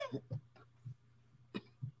Okay,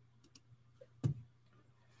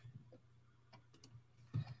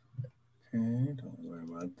 don't worry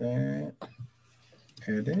about that.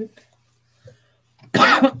 Edit.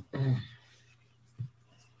 That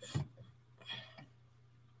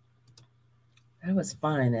was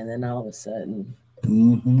fine, and then all of a sudden,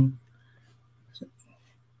 Mm-hmm.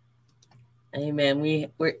 amen. We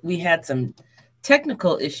had some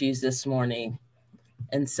technical issues this morning,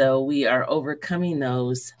 and so we are overcoming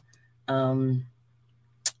those. Um,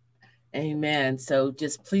 Amen. So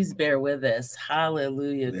just please bear with us.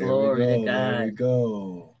 Hallelujah. There we Glory to go. There God. we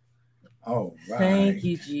go. All right. Thank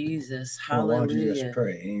you, Jesus. Well, why don't you Hallelujah. just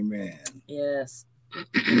pray? Amen. Yes.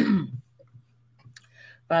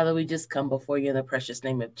 Father, we just come before you in the precious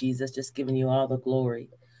name of Jesus, just giving you all the glory,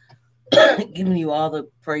 giving you all the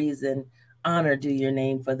praise and honor due your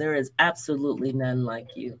name, for there is absolutely none like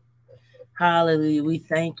you. Hallelujah. We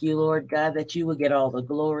thank you, Lord God, that you will get all the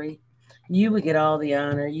glory. You will get all the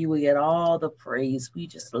honor. You will get all the praise. We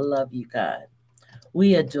just love you, God.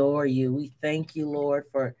 We adore you. We thank you, Lord,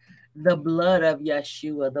 for the blood of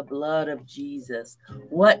Yeshua, the blood of Jesus.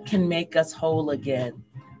 What can make us whole again?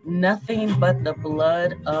 Nothing but the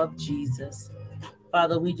blood of Jesus.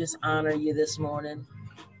 Father, we just honor you this morning.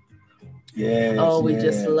 Yes. Oh, we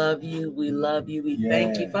just love you. We love you. We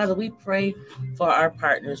thank you. Father, we pray for our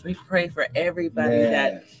partners. We pray for everybody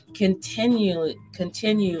that continue,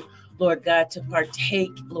 Lord God, to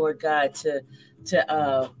partake, Lord God, to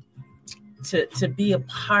be a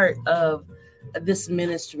part of this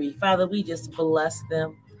ministry. Father, we just bless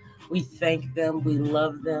them. We thank them. We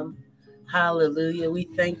love them. Hallelujah. We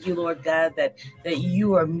thank you, Lord God, that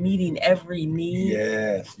you are meeting every need.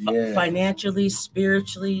 Yes. Financially,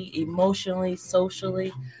 spiritually, emotionally,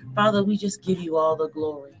 socially. Father, we just give you all the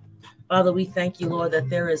glory. Father, we thank you, Lord, that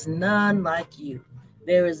there is none like you.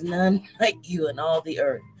 There is none like you in all the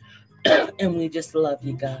earth. And we just love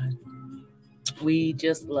you, God. We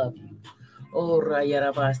just love you. Oh,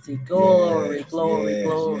 Rayarabasi. Glory, glory,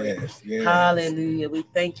 glory. Yes. Hallelujah. We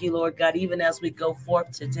thank you, Lord God, even as we go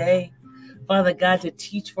forth today, Father God, to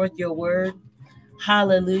teach forth your word.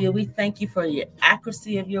 Hallelujah. We thank you for your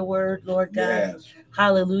accuracy of your word, Lord God. Yes.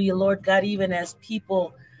 Hallelujah, Lord God, even as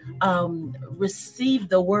people receive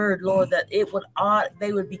the word, Lord, that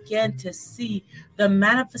they would begin to see the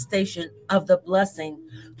manifestation of the blessing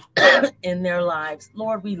in their lives.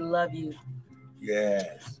 Lord, we love you.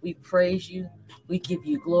 Yes. We praise you. We give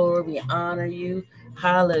you glory. We honor you.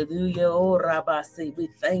 Hallelujah. Oh, Rabasi. We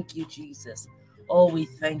thank you, Jesus. Oh, we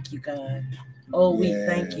thank you, God. Oh, we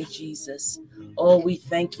thank you, Jesus. Oh, we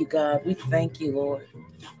thank you, God. We thank you, Lord.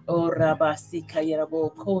 Oh, Rabasi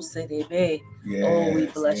Kayarabo Kosedebe. Oh, we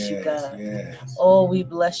bless you, God. Oh, we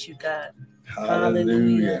bless you, God.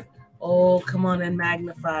 Hallelujah. Oh, come on and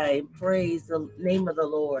magnify and praise the name of the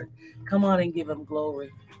Lord. Come on and give him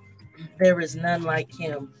glory. There is none like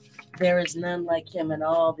him. There is none like him in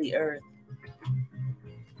all the earth.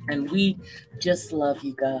 And we just love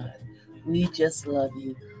you, God. We just love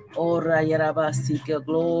you. Oh, Rayarabasika.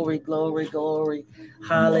 Glory, glory, glory.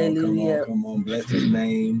 Hallelujah. Come on, bless his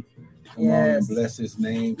name. Come on and bless his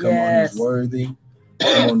name. Come on, he's worthy.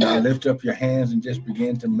 Come on now, lift up your hands and just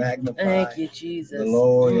begin to magnify. Thank you, Jesus. The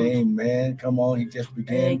Lord. Amen. Come on, he just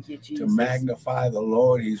began to magnify the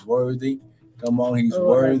Lord. He's worthy. Come on, he's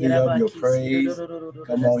worthy of your praise.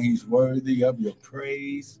 Come on, he's worthy of your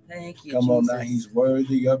praise. Thank you, Come on now, he's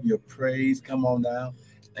worthy of your praise. Come on now.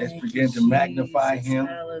 Let's begin to magnify him.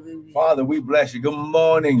 Hallelujah. Father, we bless you. Good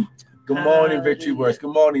morning. Good morning, Victory Words.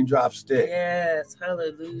 Good morning, Drop Stick. Yes,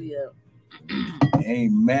 hallelujah.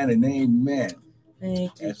 Amen and amen.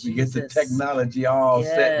 Thank you, as we get the technology all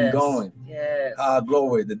set and going. Yes.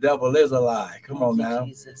 Glory. The devil is a lie. Come on now.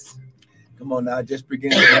 Jesus. Come on now. Just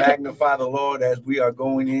begin to magnify the Lord as we are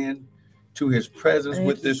going in to his presence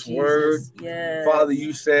with this word. Yes. Father,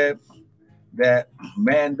 you said that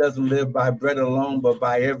man doesn't live by bread alone, but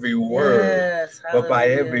by every word. Yes, but by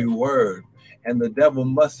every word. And the devil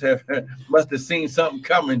must have seen something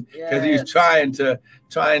coming because he's trying to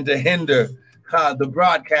hinder the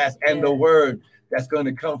broadcast and the word that's going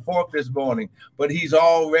to come forth this morning. But he's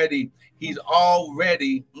already defeated.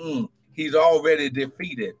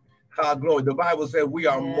 Glory. The Bible says we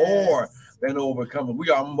are more than overcomers. We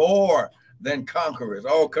are more than conquerors.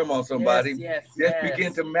 Oh, come on, somebody. Just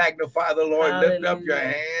begin to magnify the Lord. Hallelujah. Lift up your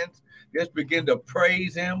hands. Just begin to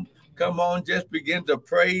praise him. Come on, just begin to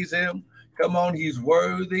praise him. Come on, he's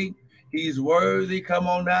worthy. He's worthy. Come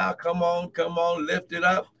on now. Come on. Lift it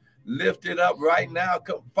up. lift it up right now.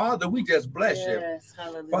 Father, we just bless you.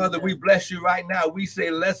 Hallelujah. Father, we bless you right now. We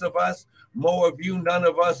say less of us, more of you, none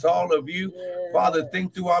of us, all of you. Yes. Father,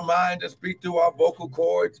 think through our minds and speak through our vocal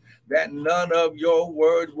cords that none of your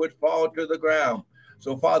word would fall to the ground.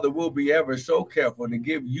 So, Father, we'll be ever so careful to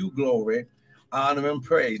give you glory, honor, and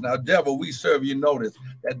praise. Now, devil, we serve you. Notice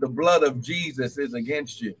that the blood of Jesus is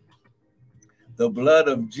against you. The blood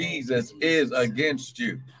of Jesus is against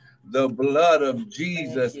you. The blood of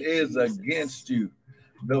Jesus is against you.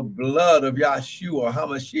 The blood of Yahshua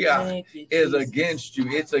HaMashiach is against you.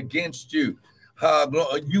 It's against you.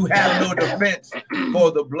 You have no defense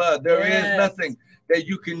for the blood. There is nothing that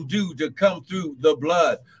you can do to come through the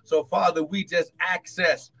blood. So, Father, we just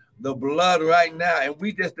access the blood right now, and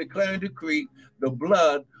we just declare and decree the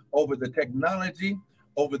blood over the technology,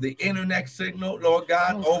 over the internet signal, Lord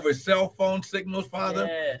God, over cell phone signals,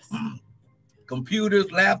 Father, computers,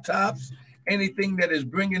 laptops, anything that is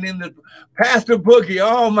bringing in the Pastor Boogie.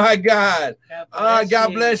 Oh my God.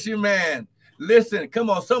 God bless you, man. Listen, come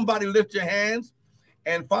on, somebody lift your hands.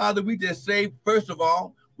 And Father, we just say, first of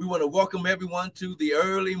all, we want to welcome everyone to the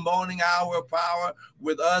early morning hour of power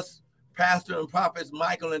with us, Pastor and Prophets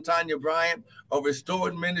Michael and Tanya Bryant of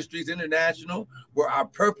Restored Ministries International, where our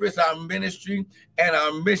purpose, our ministry, and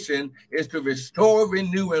our mission is to restore,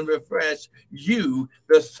 renew, and refresh you,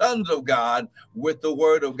 the sons of God, with the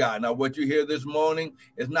word of God. Now, what you hear this morning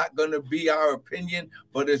is not going to be our opinion,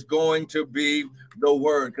 but it's going to be the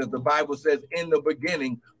word, because the Bible says in the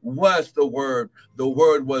beginning was the word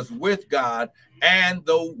was with God, and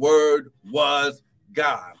the word was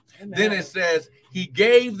God. Amen. Then it says he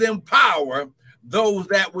gave them power, those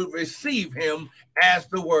that would receive him as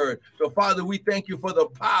the word. So, Father, we thank you for the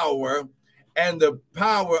power and the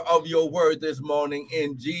power of your word this morning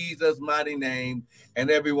in Jesus' mighty name. And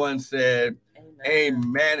everyone said,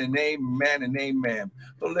 amen and amen and amen.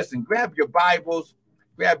 So listen, grab your Bibles,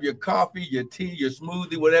 grab your coffee, your tea, your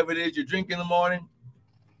smoothie, whatever it is you drink in the morning.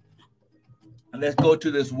 And let's go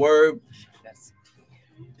to this word,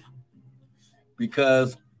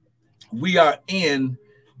 because we are in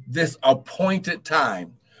this appointed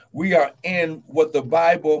time. We are in what the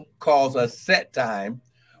Bible calls a set time,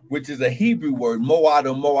 which is a Hebrew word, moad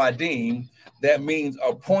or moadim, that means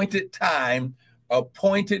appointed time,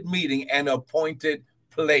 appointed meeting, and appointed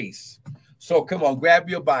place. So come on, grab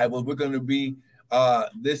your Bibles. We're going to be,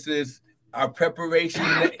 this is our preparation.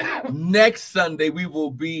 Next Sunday, we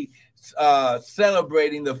will be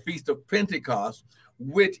celebrating the Feast of Pentecost,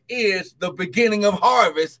 which is the beginning of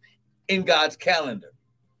harvest in God's calendar.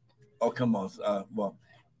 Oh, come on.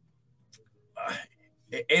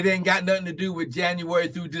 It ain't got nothing to do with January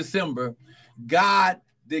through December. God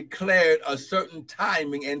declared a certain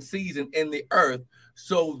timing and season in the earth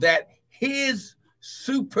so that his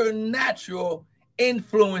supernatural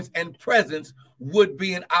influence and presence would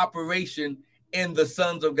be in operation in the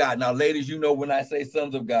sons of God. Now, ladies, you know, when I say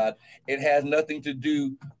sons of God, it has nothing to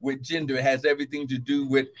do with gender. It has everything to do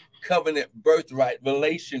with covenant birthright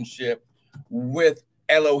relationship with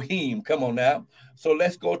Elohim. Come on now. So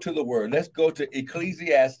let's go to the word. Let's go to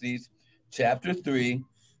Ecclesiastes chapter 3,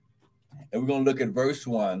 and we're going to look at verse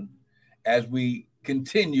 1 as we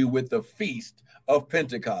continue with the Feast of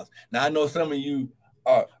Pentecost. Now, I know some of you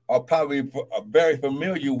are probably very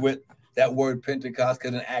familiar with that word Pentecost,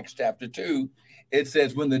 because in Acts chapter 2, it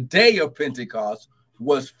says, when the day of Pentecost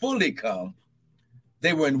was fully come,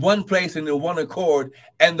 they were in one place and in one accord,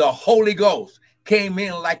 and the Holy Ghost came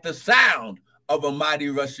in like the sound of a mighty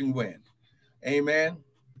rushing wind. Amen.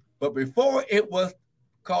 But before it was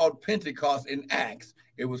called Pentecost in Acts,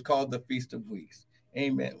 it was called the Feast of Weeks.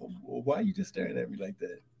 Amen. Well, why are you just staring at me like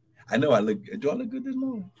that? I know do I look good this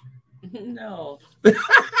morning? No.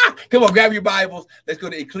 Come on, grab your Bibles. Let's go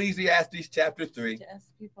to Ecclesiastes chapter 3. Just ask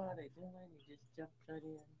people how they doing. You just jumped right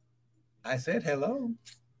in. I said hello.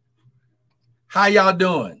 How y'all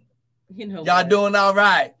doing? You know, y'all doing all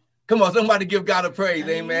right? Come on, somebody give God a praise,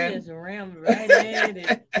 amen. Just rammed right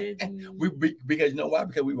in. Because you know why?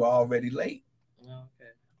 Because we were already late.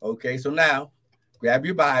 Okay. Okay, so now grab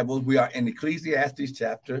your Bibles. We are in Ecclesiastes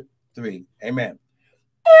chapter 3. Amen.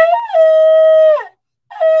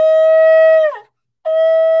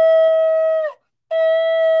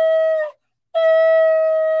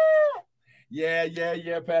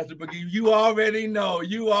 Yeah, Pastor Boogie. You already know.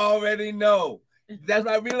 That's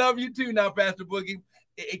why we love you too now, Pastor Boogie.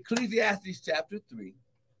 Ecclesiastes chapter 3.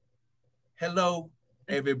 Hello,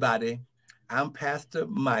 everybody. I'm Pastor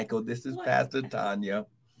Michael. This is Pastor Tanya.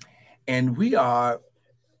 And we are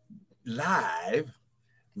live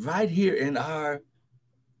right here in our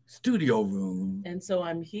studio room. And so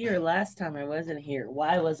I'm here. Last time I wasn't here.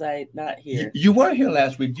 Why was I not here? You weren't here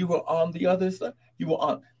last week. You were on the other side. You were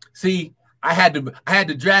on. See, I had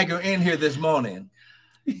to drag her in here this morning.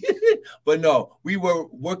 But no, we were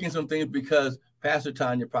working some things because Pastor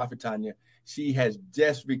Tanya, Prophet Tanya, she has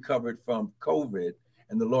just recovered from COVID,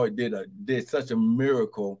 and the Lord did such a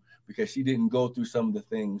miracle because she didn't go through some of the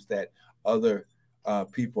things that other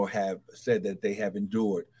people have said that they have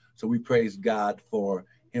endured. So we praise God for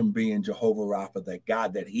him being Jehovah Rapha, the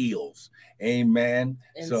God that heals. Amen.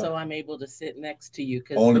 And so I'm able to sit next to you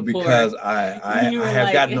only because I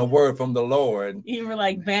have gotten a word from the Lord. You were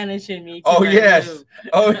like banishing me. Oh yes.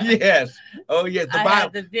 Oh yes. Oh yes. The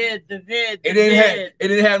Bible, the vid. It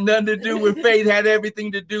didn't have nothing to do with faith. It had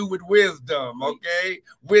everything to do with wisdom. Okay,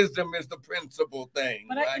 wisdom is the principal thing.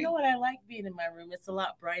 But right? You know what? I like being in my room. It's a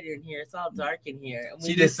lot brighter in here. It's all dark in here.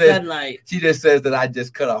 She just says sunlight. She just says that I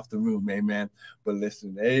just cut off the room. Amen. But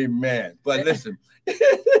listen, amen. But listen,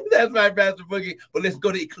 that's right, Pastor Boogie. But let's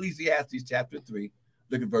go to Ecclesiastes chapter 3.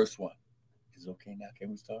 Look at verse 1. Is it okay now? Can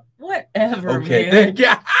we start? Whatever, okay, man.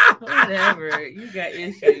 Whatever. You got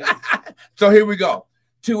issues. So here we go.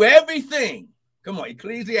 To everything. Come on,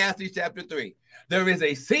 Ecclesiastes chapter 3. There is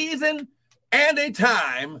a season and a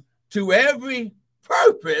time to every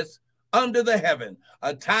purpose under the heaven,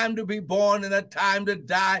 a time to be born and a time to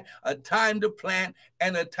die, a time to plant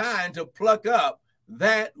and a time to pluck up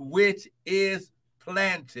that which is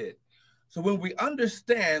planted. So when we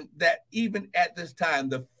understand that even at this time,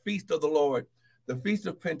 the feast of the Lord, the feast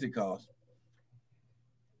of Pentecost,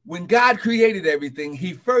 when God created everything,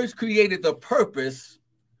 he first created the purpose,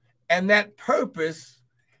 and that purpose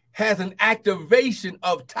has an activation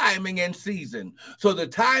of timing and season. So the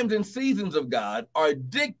times and seasons of God are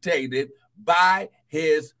dictated by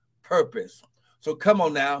his purpose. So come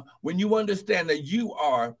on now, when you understand that you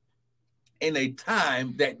are in a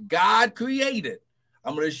time that God created,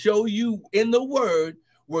 I'm going to show you in the word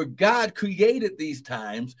where God created these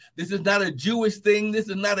times. This is not a Jewish thing. This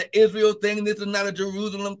is not an Israel thing. This is not a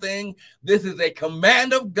Jerusalem thing. This is a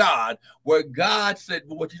command of God where God said,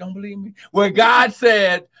 well, what, you don't believe me? Where God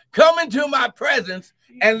said, come into my presence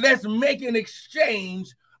and let's make an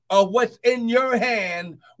exchange of what's in your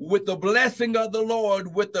hand with the blessing of the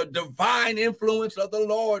Lord, with the divine influence of the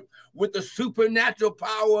Lord, with the supernatural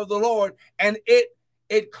power of the Lord. And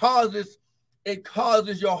it causes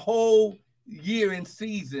your whole year and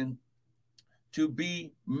season to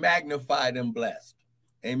be magnified and blessed.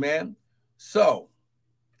 Amen. So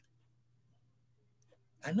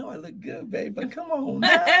I know I look good, babe, but come on.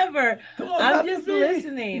 Whatever. Come on. I'm just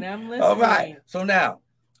listening. I'm listening. All right. So now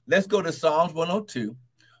let's go to Psalms 102.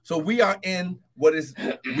 So we are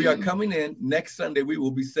coming in next Sunday. We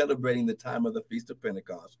will be celebrating the time of the Feast of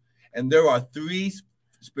Pentecost. And there are 3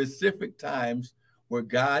 specific times where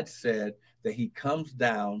God said that he comes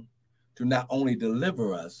down to not only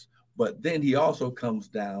deliver us, but then he also comes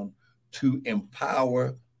down to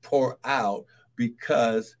empower, pour out,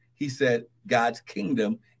 because he said God's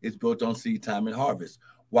kingdom is built on seed time and harvest.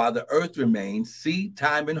 While the earth remains, seed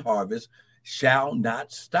time and harvest shall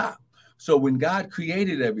not stop. So when God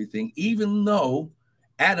created everything, even though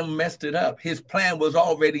Adam messed it up, his plan was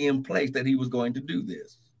already in place that he was going to do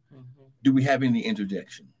this. Mm-hmm. Do we have any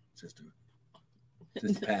interjection, sister?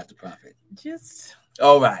 Sister Pastor Prophet? Just...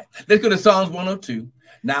 All right. Let's go to Psalms 102.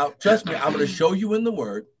 Now, trust me, I'm going to show you in the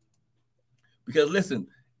word. Because listen,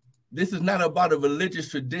 this is not about a religious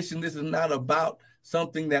tradition. This is not about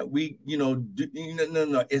something that we, do.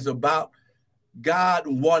 No. It's about God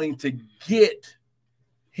wanting to get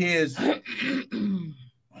his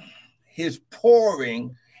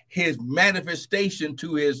pouring, his manifestation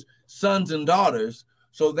to his sons and daughters,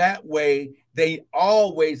 so that way they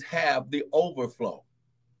always have the overflow.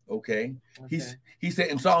 Okay. He said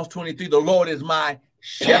in Psalms 23, the Lord is my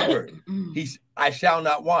shepherd. I shall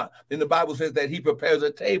not want. Then the Bible says that he prepares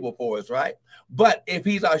a table for us, right? But if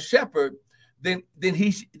he's our shepherd, then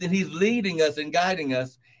he's leading us and guiding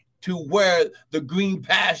us to where the green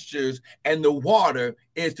pastures and the water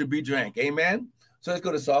is to be drank. Amen. So let's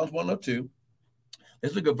go to Psalms 102.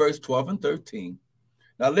 Let's look at verse 12 and 13.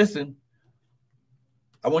 Now listen,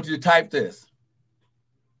 I want you to type this.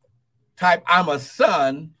 Type, I'm a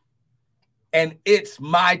son and it's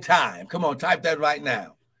my time. Come on, type that right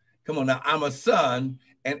now. Come on now, I'm a son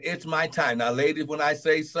and it's my time. Now, ladies, when I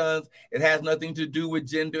say sons, it has nothing to do with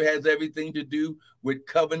gender. It has everything to do with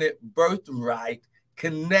covenant birthright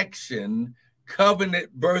connection,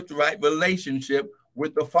 covenant birthright relationship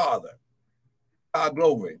with the Father. Our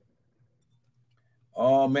glory.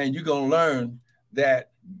 Oh, man, you're going to learn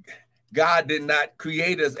that God did not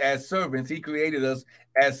create us as servants. He created us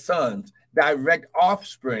as sons. direct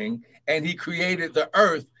offspring, and he created the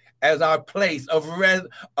earth as our place of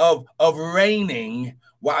reigning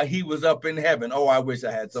while he was up in heaven. Oh, I wish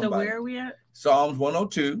I had somebody. So where are we at? Psalms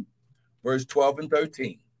 102, verse 12 and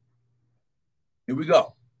 13. Here we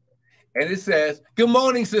go. And it says, good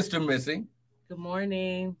morning, Sister Missy. Good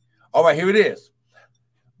morning. All right, here it is.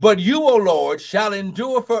 But you, O Lord, shall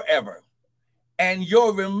endure forever, and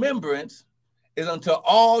your remembrance is unto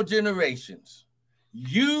all generations.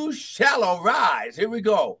 You shall arise, here we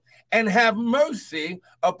go, and have mercy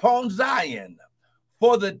upon Zion,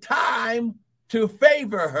 for the time to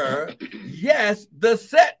favor her, yes, the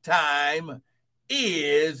set time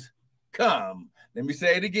is come. Let me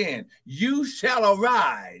say it again. You shall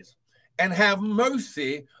arise and have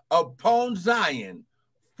mercy upon Zion,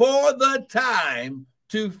 for the time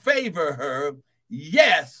to favor her,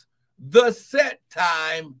 yes, the set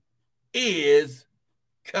time is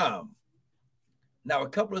come. Now, a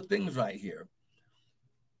couple of things right here.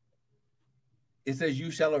 It says,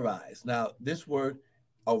 you shall arise. Now, this word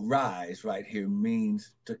arise right here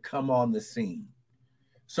means to come on the scene.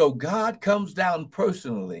 So God comes down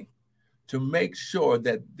personally to make sure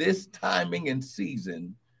that this timing and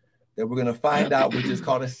season that we're going to find out, which is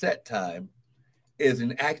called a set time, is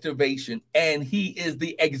an activation, and he is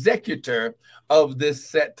the executor of this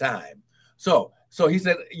set time. So he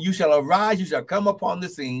said, you shall arise, you shall come upon the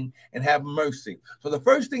scene and have mercy. So the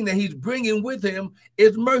first thing that he's bringing with him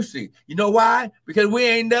is mercy. You know why? Because we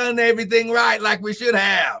ain't done everything right like we should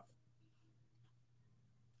have.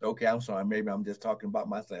 Okay, I'm sorry. Maybe I'm just talking about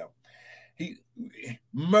myself.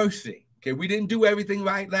 Mercy. Okay, we didn't do everything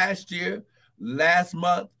right last year, last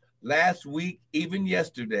month, last week, even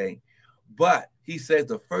yesterday. But he says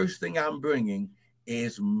the first thing I'm bringing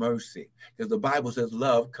is mercy, because the Bible says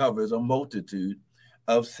love covers a multitude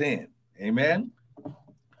of sin. Amen.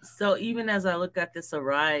 So even as I look at this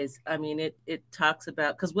arise, I mean, it talks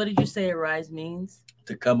about, because what did you say arise means?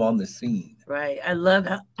 To come on the scene. Right. I love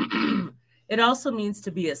how it also means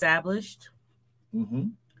to be established,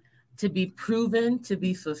 to be proven, to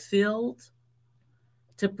be fulfilled,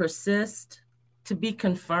 to persist, to be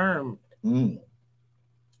confirmed.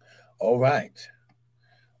 All right.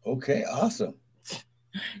 Okay, awesome.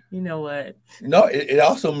 You know what? No, it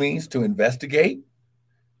also means to investigate,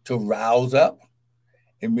 to rouse up.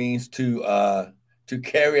 It means to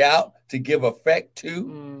carry out, to give effect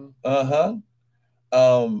to, to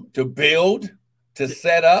build, to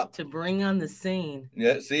set up, to bring on the scene.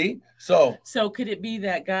 Yeah, see? So could it be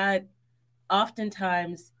that God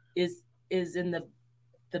oftentimes is in the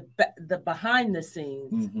behind the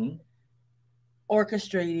scenes,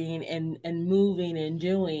 orchestrating and moving and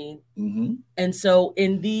doing. And so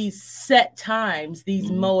in these set times,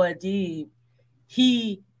 these Moedim,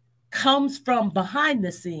 he comes from behind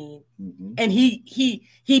the scene and he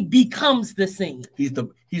becomes the scene. He's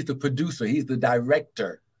the producer, he's the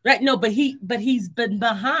director. Right. No, but he's been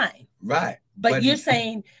behind. Right. But you're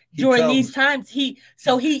saying during these times, he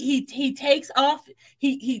takes off,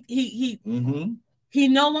 he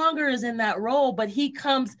no longer is in that role, but he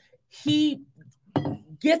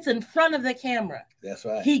gets in front of the camera. That's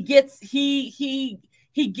right. He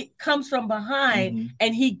comes from behind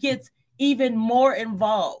and he gets even more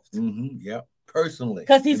involved. Yeah, personally.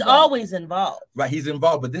 Because he's always involved. Right, he's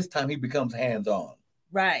involved, but this time he becomes hands-on.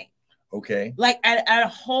 Right. Okay. Like at a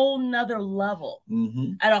whole nother level.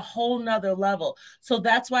 At a whole nother level. So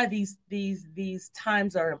that's why these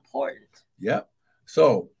times are important. Yep.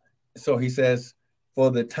 So he says,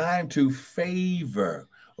 for the time to favor.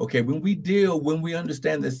 Okay, when we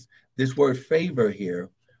understand this word favor here,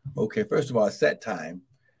 okay, first of all, set time,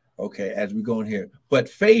 okay, as we go in here. But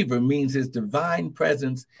favor means his divine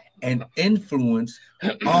presence and influence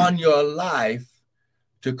on your life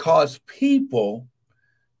to cause people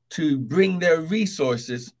to bring their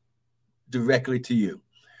resources directly to you.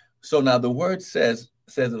 So now the word says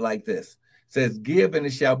it like this. It says, give and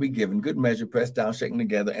it shall be given. Good measure, pressed down, shaken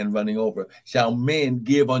together, and running over. Shall men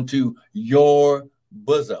give unto your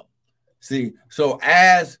bosom. See, so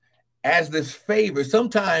as this favor,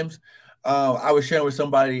 sometimes I was sharing with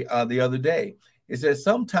somebody the other day. It says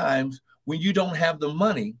sometimes when you don't have the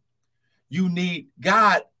money, you need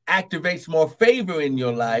God activates more favor in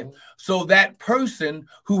your life, so that person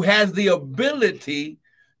who has the ability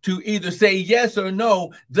to either say yes or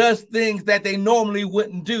no does things that they normally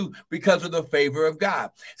wouldn't do because of the favor of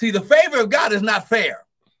God. See, the favor of God is not fair.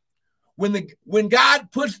 When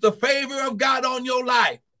God puts the favor of God on your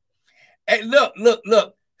life, and look,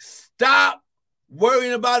 stop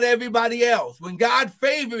worrying about everybody else. When God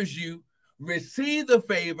favors you, receive the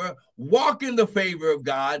favor, walk in the favor of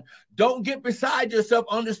God. Don't get beside yourself.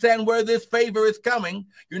 Understand where this favor is coming.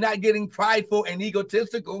 You're not getting prideful and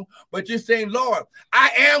egotistical, but you're saying, Lord,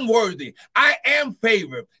 I am worthy. I am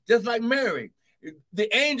favored. Just like Mary.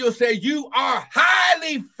 The angel said, you are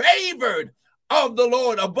highly favored of the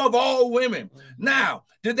Lord above all women. Now,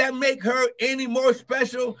 did that make her any more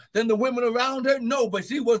special than the women around her? No, but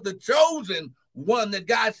she was the chosen one that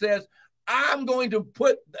God says, I'm going to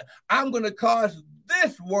cause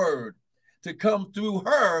this word to come through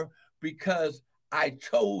her because I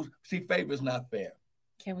chose. See, favor is not fair.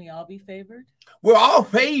 Can we all be favored? We're all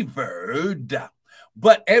favored,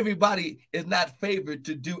 but everybody is not favored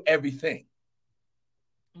to do everything.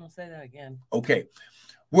 I'm going to say that again. Okay.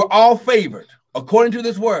 We're all favored. According to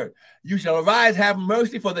this word, you shall arise, have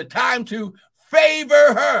mercy for the time to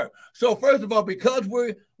favor her. So first of all, because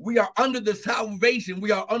we are under the salvation,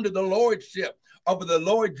 we are under the lordship of the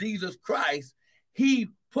Lord Jesus Christ, he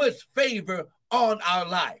puts favor on our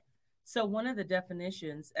life. So one of the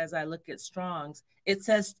definitions, as I look at Strong's, it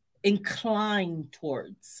says incline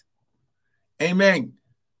towards. Amen.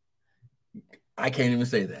 I can't even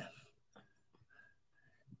say that.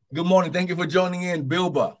 Good morning. Thank you for joining in,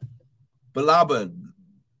 Bilal,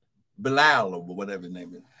 or whatever his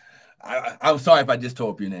name is. I'm sorry if I just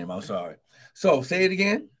tore up your name. I'm sorry. So say it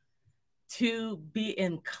again. To be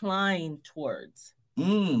inclined towards.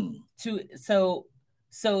 To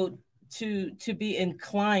be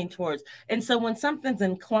inclined towards. And so when something's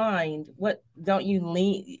inclined, what don't you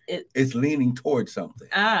lean? It's leaning towards something.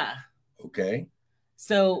 Okay.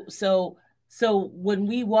 So when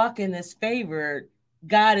we walk in this favor,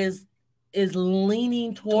 God is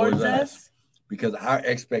leaning towards us because our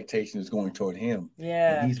expectation is going toward him.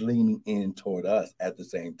 Yeah. And he's leaning in toward us at the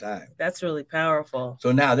same time. That's really powerful.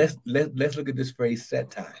 So now let's look at this phrase set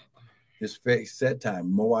time. This phrase set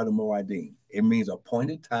time, Moed Moedim. It means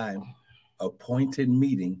appointed time, appointed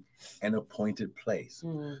meeting, and appointed place.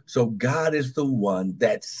 So God is the one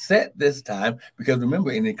that set this time, because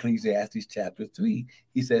remember in Ecclesiastes chapter 3,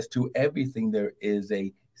 he says to everything there is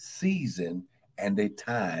a season and a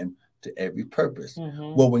time to every purpose.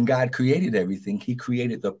 Well, when God created everything, he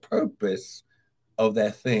created the purpose of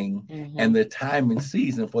that thing and the time and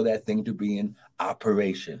season for that thing to be in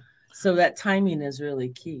operation. So that timing is really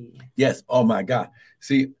key. Yes. Oh my God.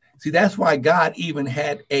 See, that's why God even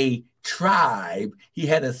had a tribe. He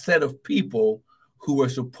had a set of people who were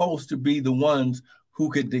supposed to be the ones who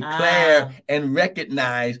could declare and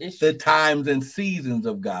recognize the times and seasons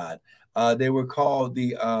of God. They were called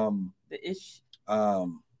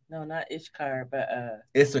no, not Ishkar, but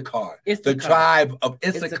Issachar, the tribe of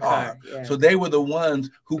Issachar. Yeah. So they were the ones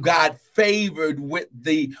who God favored with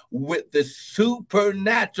the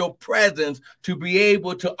supernatural presence to be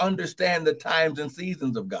able to understand the times and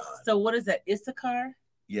seasons of God. So what is that, Issachar?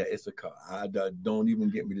 Yeah, Issachar. Don't even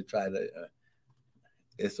get me to try that.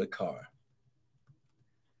 Issachar.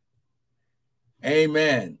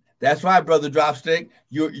 Amen. That's right, Brother Dropstick.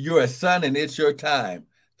 You're a son and it's your time.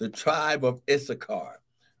 The tribe of Issachar.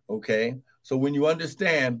 Okay. So when you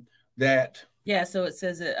understand that. Yeah. So it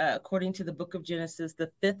says, according to the book of Genesis,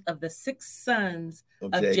 the fifth of the 6 sons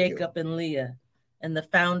of Jacob and Leah, and the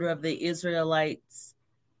founder of the Israelites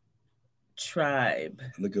tribe.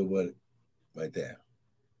 Look at what right there.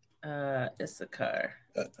 Issachar.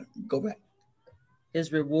 Go back.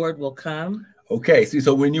 His reward will come. Okay. See,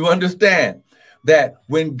 so when you understand that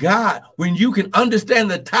when you can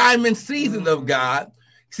understand the time and season of God,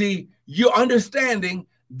 see, you're understanding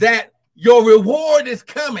that your reward is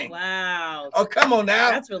coming. Wow. Oh, come on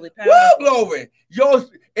now. That's really powerful. Woo, glory.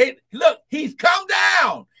 Look, he's come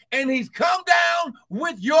down, and he's come down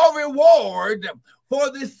with your reward for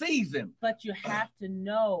this season. But you have to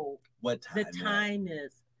know what time the time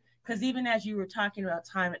is. Because even as you were talking about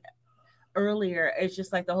time earlier, it's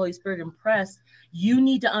just like the Holy Spirit impressed. You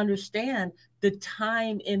need to understand the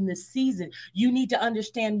time in the season. You need to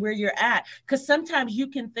understand where you're at. Because sometimes you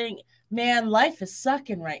can think, man, life is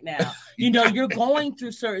sucking right now. You're going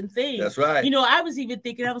through certain things. That's right. I was even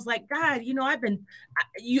thinking, I was like, God,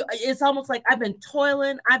 it's almost like I've been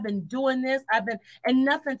toiling, I've been doing this, and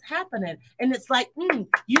nothing's happening. And it's like,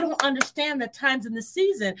 you don't understand the times in the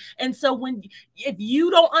season. And so if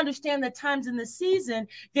you don't understand the times in the season,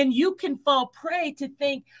 then you can fall prey to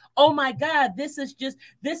think, oh my God, this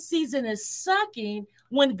season is sucking,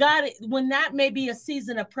 when that may be a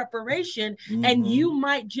season of preparation, and you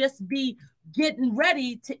might just be getting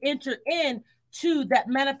ready to enter in to that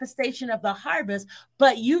manifestation of the harvest,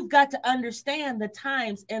 but you've got to understand the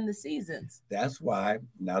times and the seasons. That's why.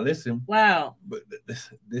 Now listen. Wow. But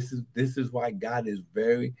this is why God is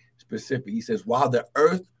very specific. He says, while the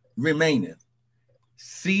earth remaineth.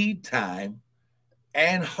 Seed time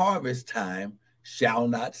and harvest time shall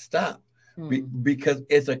not stop. Because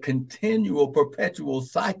it's a continual, perpetual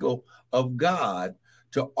cycle of God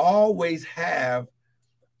to always have.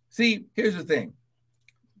 See, here's the thing.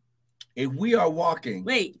 If we are walking.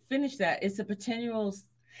 Wait, finish that. It's a continual.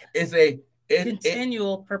 It's a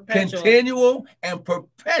continual and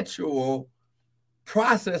perpetual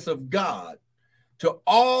process of God to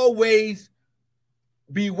always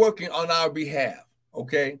be working on our behalf.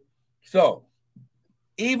 Okay. So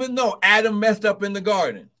even though Adam messed up in the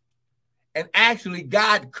garden, and actually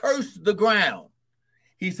God cursed the ground,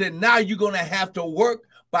 he said, now you're going to have to work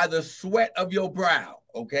by the sweat of your brow.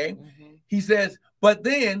 Okay. He says, but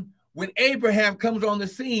then when Abraham comes on the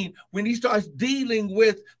scene, when he starts dealing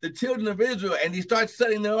with the children of Israel and he starts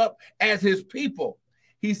setting them up as his people,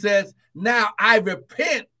 he says, now I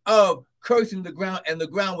repent of cursing the ground, and the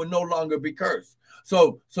ground will no longer be cursed.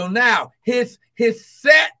 So now his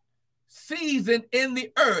set season in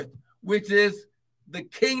the earth, which is the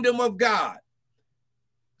kingdom of God,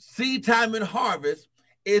 seed time and harvest,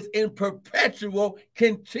 is in perpetual,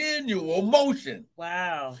 continual motion.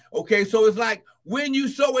 Wow. Okay, so it's like when you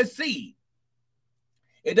sow a seed,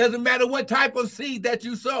 it doesn't matter what type of seed that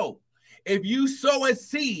you sow. If you sow a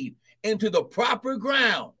seed into the proper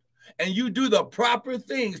ground and you do the proper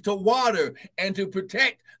things to water and to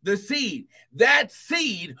protect the seed, that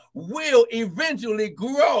seed will eventually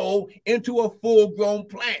grow into a full-grown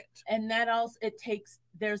plant. And that also,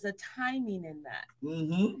 there's a timing in that.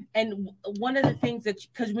 And one of the things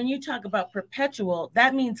because when you talk about perpetual,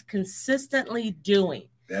 that means consistently doing.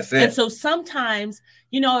 That's it. And so sometimes,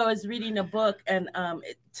 I was reading a book, and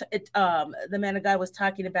the man of God was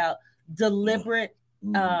talking about deliberate.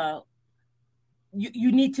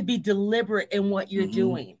 You need to be deliberate in what you're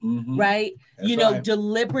doing, right? That's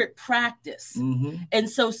deliberate practice. And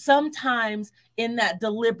so sometimes in that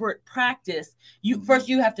deliberate practice, first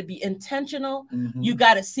you have to be intentional. You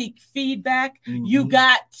got to seek feedback. You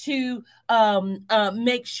got to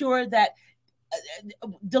make sure that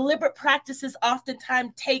deliberate practices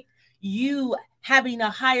oftentimes take you having a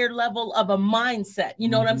higher level of a mindset. You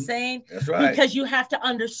know what I'm saying? That's right. Because you have to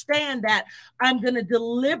understand that I'm going to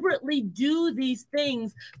deliberately do these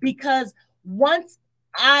things, because once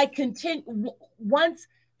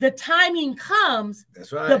the timing comes,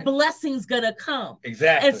 that's right, the blessing's going to come.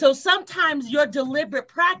 Exactly. And so sometimes your deliberate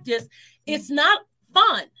practice, it's not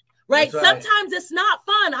fun. Right? Sometimes it's not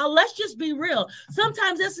fun. Let's just be real.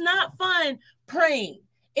 Sometimes it's not fun praying.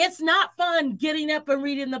 It's not fun getting up and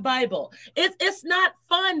reading the Bible. It's not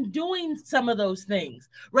fun doing some of those things,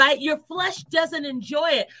 right? Your flesh doesn't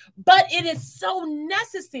enjoy it, but it is so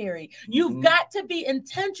necessary. You've got to be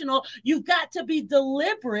intentional. You've got to be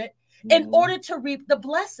deliberate in order to reap the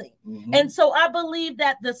blessing. And so I believe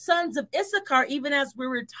that the sons of Issachar, even as we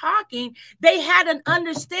were talking, they had an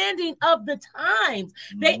understanding of the times.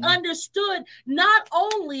 They understood not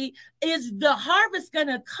only is the harvest going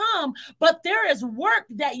to come, but there is work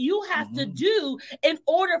that you have to do in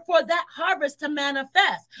order for that harvest to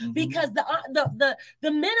manifest. Because the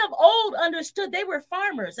men of old understood, they were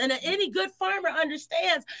farmers, and any good farmer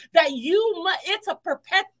understands that it's a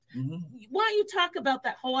perpetual. Why don't you talk about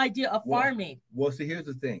that whole idea of farming? Well, see, here's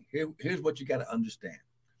the thing. Here's what you got to understand.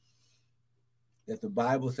 That the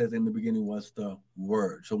Bible says in the beginning was the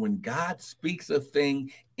Word. So when God speaks a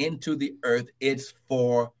thing into the earth, it's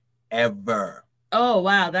forever. Oh,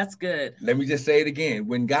 wow. That's good. Let me just say it again.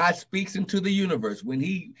 When God speaks into the universe, when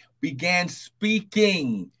he began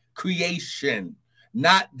speaking creation,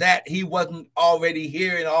 not that he wasn't already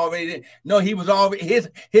here and already. No, he was already,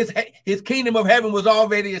 his kingdom of heaven was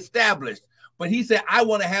already established. But he said, I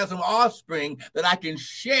want to have some offspring that I can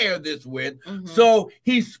share this with. So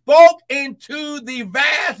he spoke into the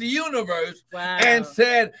vast universe and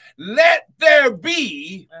said, let there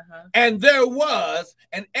be. And there was,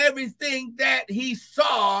 and everything that he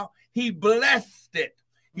saw, he blessed it.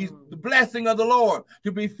 He's the blessing of the Lord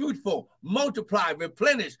to be fruitful, multiply,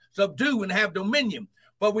 replenish, subdue, and have dominion.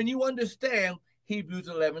 But when you understand Hebrews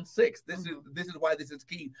 11:6, this is why this is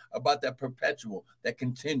key about that perpetual, that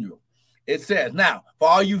continual. It says, now, for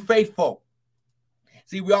all you faithful,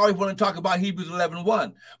 see, we always want to talk about Hebrews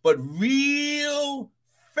 11:1, but real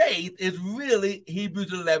faith is really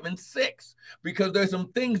Hebrews 11:6, because there's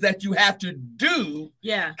some things that you have to do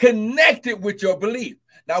connected with your belief.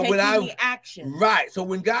 Now, action. Right. So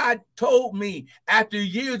when God told me after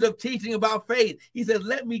years of teaching about faith, he said,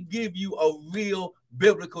 let me give you a real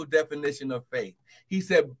biblical definition of faith. He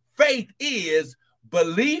said, faith is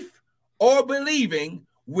belief or believing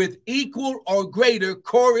with equal or greater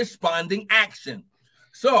corresponding action.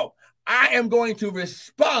 So I am going to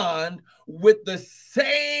respond with the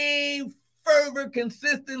same fervor,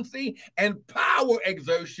 consistency, and power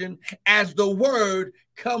exertion as the word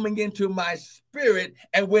coming into my spirit.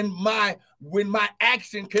 And when my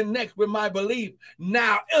action connects with my belief,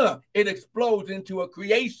 now it explodes into a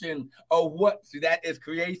creation of what? See, that is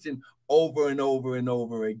creation over and over and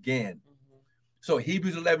over again. Mm-hmm. So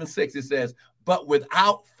Hebrews 11:6, it says, but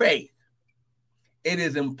without faith, it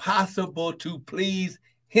is impossible to please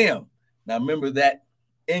him. Now remember that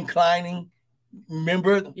inclining.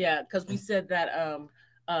 Remember? Yeah, because we said that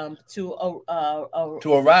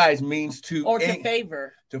to arise means to, or to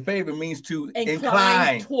favor. To favor means to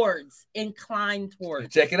incline towards.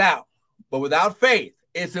 Check it out. But without faith,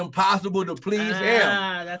 it's impossible to please him.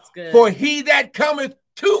 Ah, that's good. For he that cometh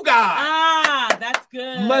to God. Ah, that's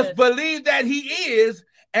good. Must believe that he is,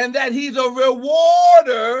 and that he's a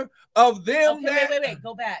rewarder of them. Okay, wait,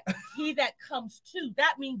 go back. He that comes to,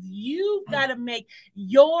 that means you've got to make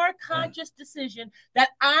your conscious decision that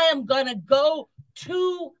I am going to go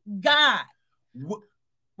to God.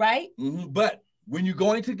 Right? Mm-hmm. But when you're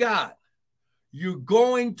going to God, you're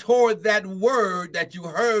going toward that word that you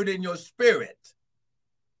heard in your spirit.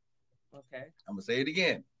 Okay. I'm going to say it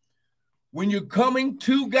again. When you're coming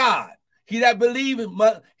to God, he that believeth,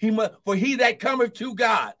 for he that cometh to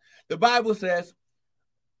God. The Bible says,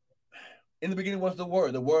 in the beginning was the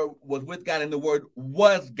word was with God, and the word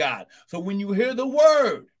was God. So when you hear the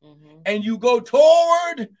word, mm-hmm. and you go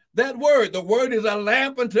toward that word, the word is a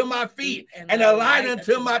lamp unto my feet and a light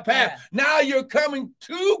unto my path. Now you're coming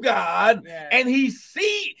to God, and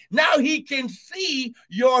now he can see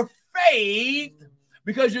your faith, mm-hmm.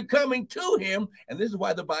 because you're coming to him. And this is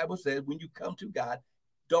why the Bible says, when you come to God,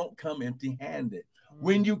 don't come empty-handed. Mm-hmm.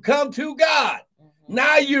 When you come to God, mm-hmm.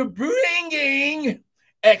 now you're bringing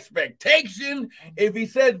expectation. If he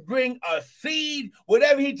says bring a seed,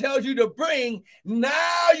 whatever he tells you to bring,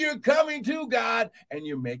 now you're coming to God and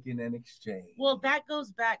you're making an exchange. Well, that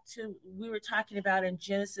goes back to, we were talking about in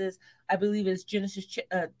Genesis, I believe it's Genesis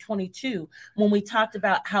 22, when we talked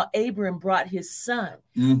about how Abram brought his son,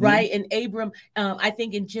 mm-hmm. right? And Abram, I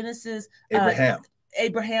think in Genesis,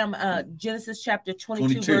 Abraham, Genesis chapter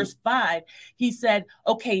 22, verse 5, he said,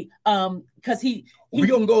 okay, because we're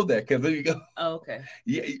going to go there, because there you go. Oh, okay.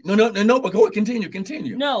 Yeah, no, but go continue.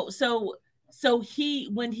 No, so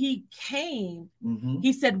when he came, mm-hmm.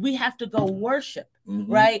 he said, we have to go worship, mm-hmm.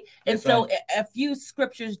 right? And that's so right. A few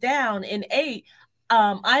scriptures down in 8,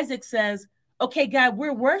 Isaac says, okay, God,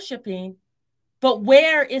 we're worshiping, but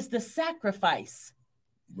where is the sacrifice?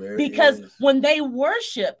 Because when they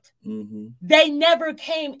worshiped, mm-hmm. they never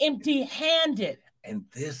came empty-handed. And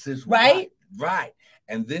this is right.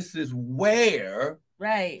 And this is where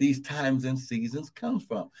these times and seasons come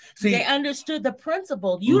from. See, they understood the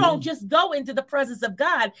principle. You mm-hmm. don't just go into the presence of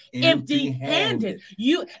God empty-handed.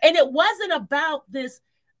 And it wasn't about this.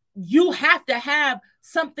 You have to have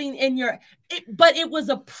something in but it was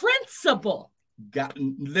a principle. God,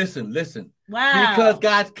 listen. Wow. Because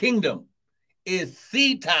God's kingdom is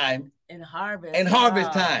seed time and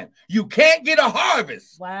harvest time. You can't get a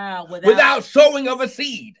harvest without sowing of a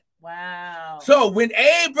seed. Wow. So when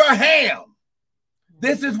Abraham,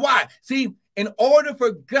 this is why, see, in order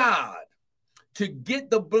for God to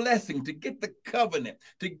get the blessing, to get the covenant,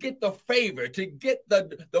 to get the favor, to get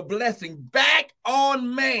the blessing back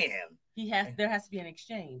on man, there has to be an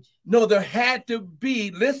exchange. No, there had to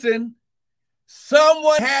be,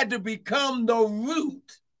 someone had to become the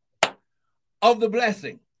root of the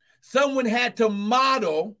blessing. Someone had to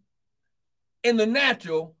model in the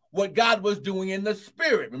natural what God was doing in the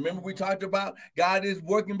spirit. Remember, we talked about God is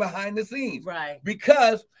working behind the scenes. Right.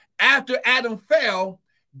 Because after Adam fell,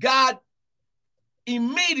 God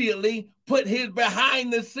immediately put his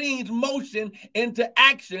behind the scenes motion into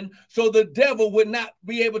action so the devil would not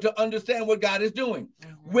be able to understand what God is doing.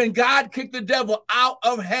 Mm-hmm. When God kicked the devil out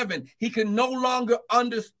of heaven, he can no longer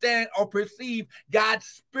understand or perceive God's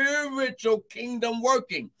spiritual kingdom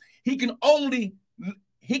working. He can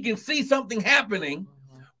see something happening,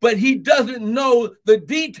 mm-hmm. but he doesn't know the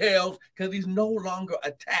details because he's no longer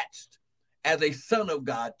attached as a son of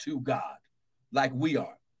God to God like we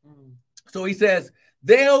are. Mm-hmm. So he says,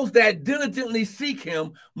 those that diligently seek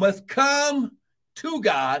him must come to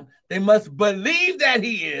God. They must believe that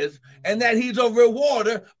he is and that he's a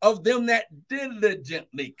rewarder of them that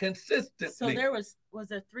diligently, consistently. So there was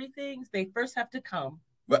there 3 things? They first have to come.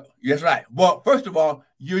 Well, yes, right. Well, first of all,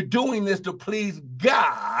 you're doing this to please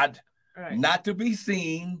God, right. Not to be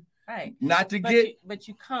seen, right? Not to but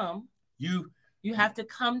you come. You have to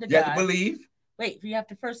come to God. You have to believe. Wait, you have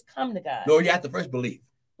to first come to God. No, you have to first believe.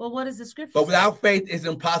 Well, what is the scripture? But without faith, it's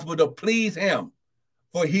impossible to please him.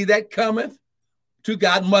 For he that cometh to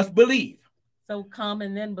God must believe. So come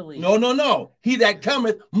and then believe. No. He that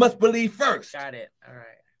cometh must believe first. Got it. All right.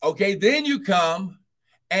 Okay, then you come,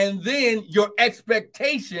 and then your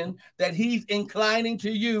expectation that he's inclining to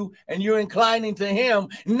you and you're inclining to him.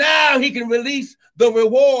 Now he can release the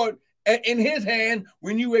reward in his hand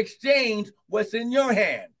when you exchange what's in your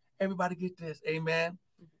hand. Everybody get this? Amen.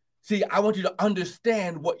 See, I want you to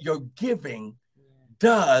understand what your giving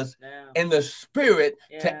does in the spirit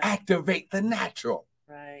to activate the natural.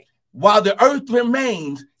 Right. While the earth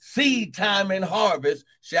remains, seed time and harvest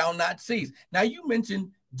shall not cease. Now, you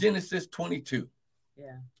mentioned Genesis 22.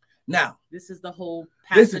 Yeah. Now, this is the whole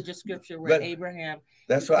passage of scripture where Abraham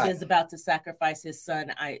is about to sacrifice his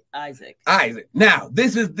son Isaac. Now,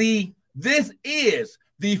 this is the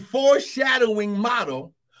foreshadowing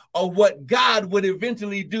model of what God would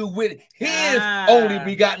eventually do with his only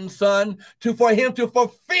begotten son for him to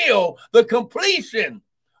fulfill the completion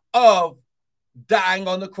of dying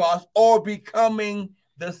on the cross or becoming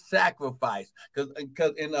the sacrifice.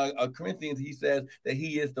 Because in Corinthians, he says that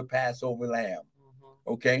he is the Passover lamb.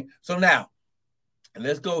 Okay, so now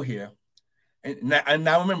let's go here. And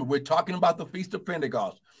now remember, we're talking about the Feast of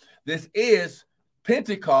Pentecost. This is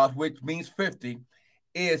Pentecost, which means 50,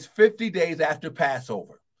 is 50 days after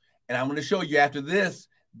Passover. And I'm going to show you after this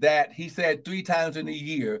that he said 3 times in a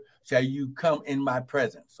year shall you come in my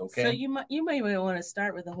presence. Okay. So you may want to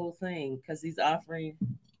start with the whole thing because he's offering.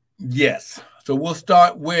 Yes. So we'll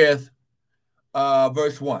start with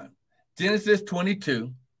verse 1. Genesis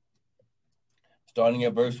 22, starting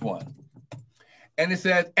at verse 1. And it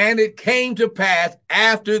says, and it came to pass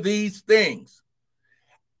after these things,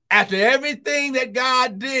 after everything that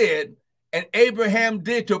God did and Abraham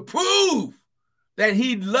did to prove that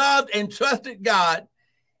he loved and trusted God,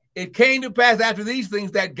 it came to pass after these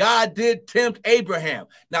things that God did tempt Abraham.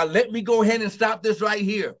 Now, let me go ahead and stop this right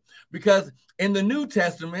here, because in the New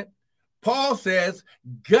Testament, Paul says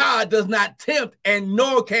God does not tempt and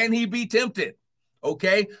nor can he be tempted.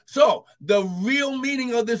 Okay, so the real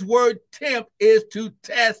meaning of this word tempt is to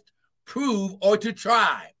test, prove, or to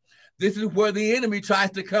try. This is where the enemy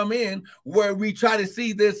tries to come in, where we try to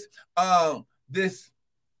see this.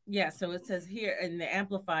 Yeah, so it says here in the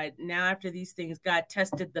Amplified, now after these things, God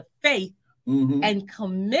tested the faith and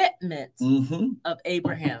commitment of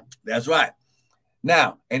Abraham. That's right.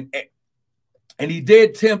 Now, and he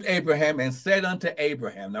did tempt Abraham and said unto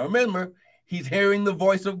Abraham. Now remember, he's hearing the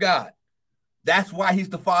voice of God. That's why he's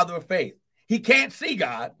the father of faith. He can't see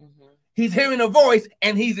God. He's hearing a voice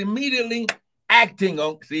and he's immediately acting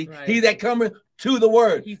on. See, he that cometh to the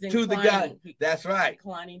word, to the God. That's right.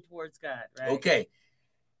 Inclining towards God. Right. Okay.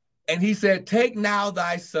 And he said, take now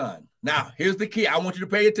thy son. Now, here's the key. I want you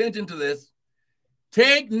to pay attention to this.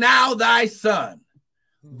 Take now thy son,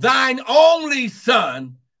 thine only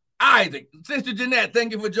son, Isaac. Sister Jeanette,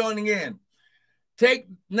 thank you for joining in. Take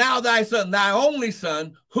now thy son, thy only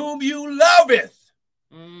son, whom you loveth,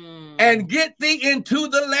 and get thee into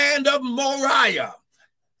the land of Moriah.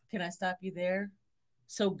 Can I stop you there?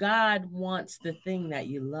 So God wants the thing that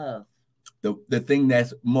you love. The thing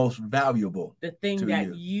that's most valuable. The thing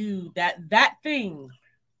that that thing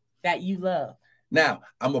that you love. Now,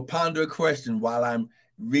 I'm going to ponder a question while I'm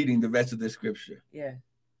reading the rest of the scripture. Yeah.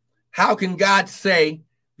 How can God say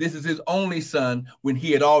this is his only son when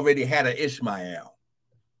he had already had an Ishmael?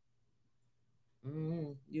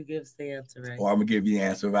 You give us the answer, right? Well, I'm going to give you the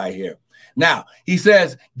answer right here. Now, he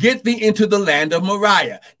says, get thee into the land of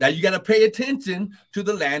Moriah. Now, you got to pay attention to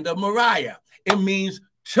the land of Moriah. It means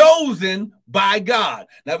chosen by God.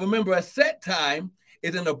 Now, remember, a set time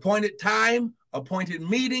is an appointed time, appointed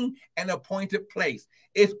meeting, and appointed place.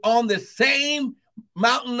 It's on the same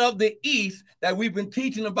mountain of the east that we've been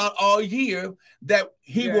teaching about all year, that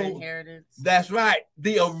he Your will inheritance. That's right.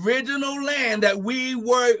 The original land that we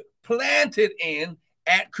were planted in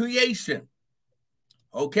at creation.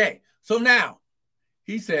 Okay, so now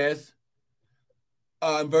he says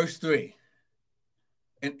in verse 3,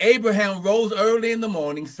 and Abraham rose early in the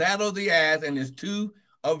morning, saddled the ass and his 2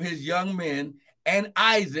 of his young men, and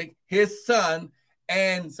Isaac his son,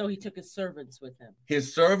 and so he took his servants with him.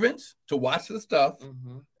 His servants to watch the stuff,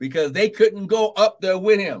 because they couldn't go up there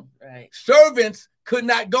with him. Right. Servants could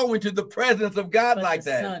not go into the presence of God like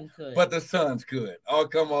that. Son could. But the sons could. Oh,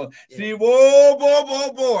 come on. Yeah. See,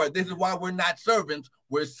 boy. This is why we're not servants,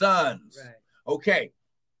 we're sons. Right. Okay.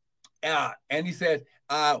 And he said,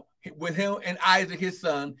 with him and Isaac his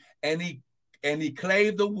son, and he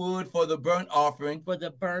clave the wood for the burnt offering. For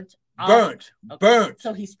the burnt. Burnt.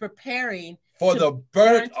 So he's preparing for the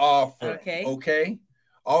burnt offering. Okay. Okay.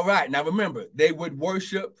 All right. Now remember, they would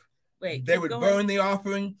worship they would burn the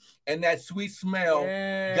offering, and that sweet smell,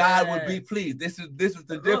 God would be pleased. This is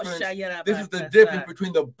the difference. This is the difference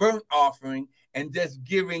between the burnt offering and just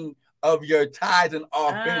giving of your tithes and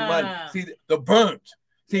offering money. See, the burnt.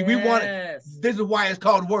 See, we want it. This is why it's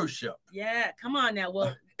called worship. Yeah, come on now.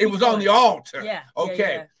 Well, it was on the altar. Yeah.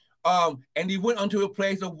 Okay. And he went unto a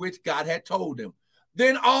place of which God had told him.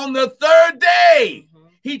 Then on the third day,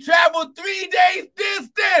 he traveled 3 days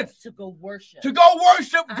distance to go worship.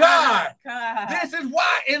 God. This is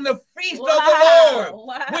why in the feast of the Lord,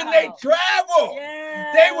 when they traveled,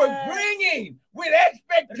 they were bringing with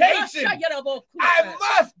expectation. I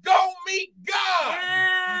must go meet God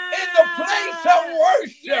in the place of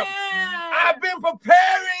worship. I've been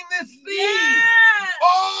preparing this seed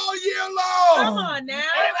all year long. Come on now.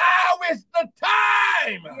 And now is the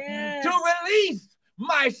time to release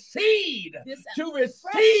my seed, to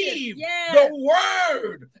receive the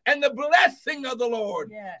word and the blessing of the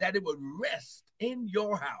Lord, that it would rest in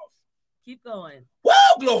your house. Keep going.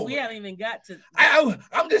 Whoa, glory. We haven't even got to.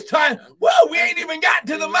 I'm just trying. Whoa, we ain't even got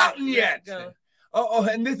to the mountain yet.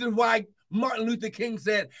 And this is why Martin Luther King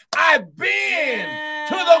said, I've been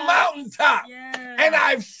to the mountaintop and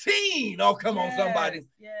I've seen. Oh, come on, somebody.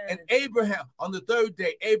 And Abraham, on the third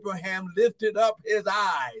day, Abraham lifted up his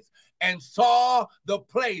eyes and saw the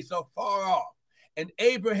place afar off. And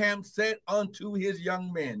Abraham said unto his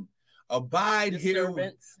young men, abide here,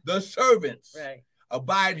 the servants,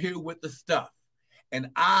 abide here with the stuff, and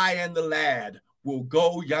I and the lad will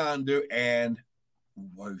go yonder and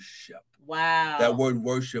worship. Wow. That word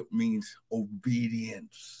worship means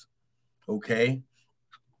obedience. Okay?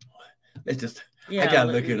 Let's just, I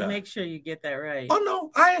gotta look it up. Make sure you get that right.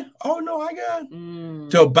 I got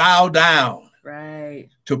to bow down. Right.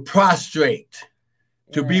 To prostrate,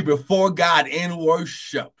 to be before God in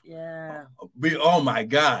worship. Yeah. Oh my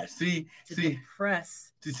God. See.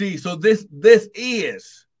 Press. See. So this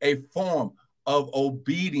is a form of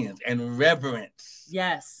obedience and reverence.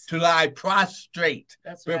 Yes. To lie prostrate.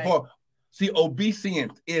 That's before. Right. See,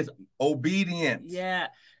 obedience is obedience. Yeah.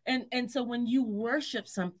 And so when you worship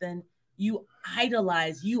something, you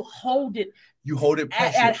idolize, you hold it. You hold it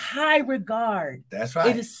precious. At high regard. That's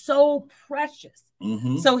right. It is so precious.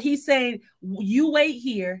 So he's saying, you wait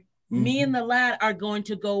here. Me and the lad are going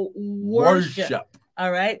to go worship.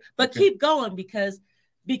 All right. But keep going because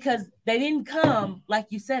they didn't come,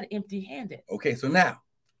 like you said, empty-handed. Okay. So now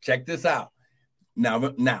check this out. Now,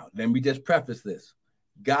 let me just preface this.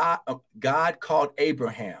 God called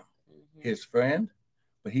Abraham his friend,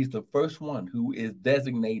 but he's the first one who is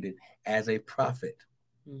designated as a prophet.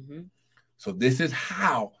 So this is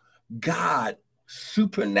how God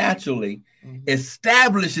supernaturally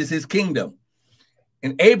establishes his kingdom.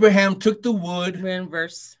 And Abraham took the wood. We're in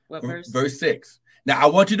what verse? Verse 6. Now I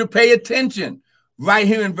want you to pay attention right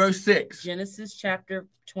here in verse 6. Genesis chapter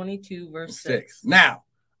 22, verse 6. Now,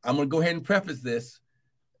 I'm going to go ahead and preface this.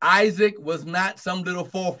 Isaac was not some little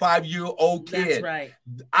 4 or 5 year old kid. That's right.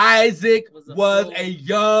 Isaac was a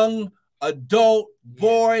young adult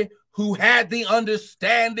boy who had the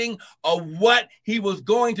understanding of what he was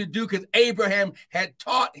going to do because Abraham had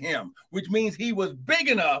taught him, which means he was big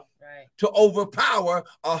enough to overpower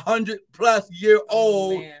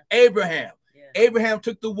 100-plus-year-old Abraham. Abraham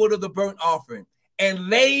took the wood of the burnt offering and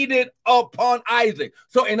laid it upon Isaac.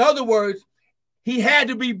 So in other words, he had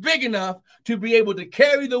to be big enough to be able to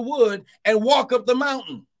carry the wood and walk up the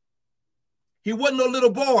mountain. He wasn't a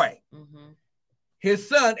little boy. His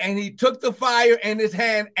son, and he took the fire in his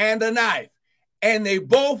hand and a knife, and they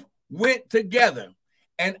both went together.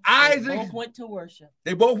 And Isaac, they both went to worship.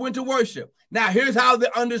 They both went to worship. Now, here's how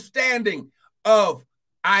the understanding of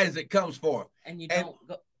Isaac comes forth. And you don't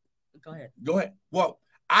go ahead. Go ahead. Well,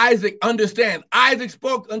 Isaac understands. Isaac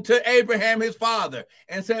spoke unto Abraham, his father,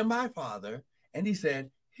 and said, my father. And he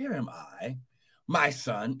said, here am I, my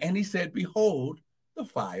son. And he said, behold, the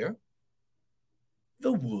fire,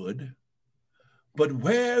 the wood, but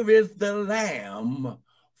where is the lamb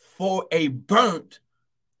for a burnt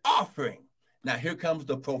offering? Now, here comes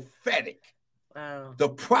the prophetic, the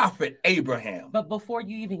prophet Abraham. But before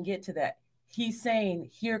you even get to that, he's saying,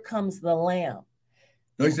 here comes the lamb.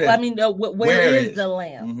 No, he said, where is the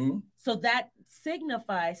lamb? So that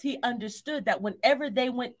signifies he understood that whenever they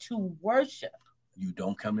went to worship, you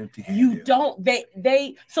don't come empty-handed. You don't.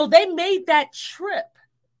 So they made that trip,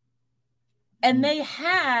 and they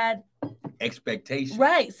had expectation.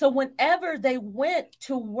 Right. So whenever they went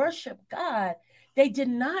to worship God, they did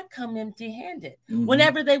not come empty-handed.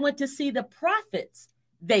 Whenever they went to see the prophets,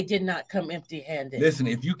 they did not come empty-handed. Listen,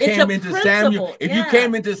 if you came into Samuel, you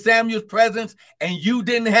came into Samuel's presence and you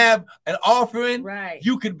didn't have an offering,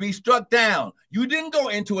 you could be struck down. You didn't go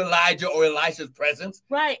into Elijah or Elisha's presence.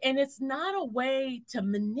 Right. And it's not a way to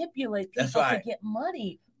manipulate people to get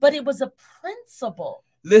money, but it was a principle.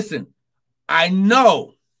 Listen, I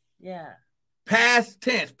know. Yeah. Past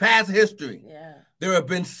tense, past history. Yeah. There have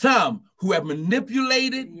been some who have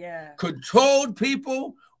manipulated, controlled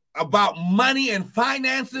people about money and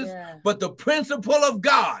finances, but the principle of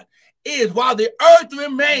God is while the earth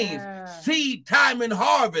remains, seed time and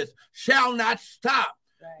harvest shall not stop.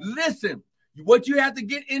 Listen, what you have to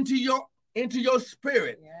get into your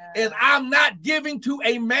spirit is I'm not giving to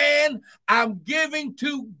a man, I'm giving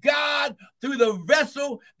to God through the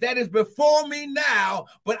vessel that is before me now,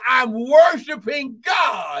 but I'm worshiping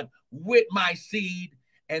God with my seed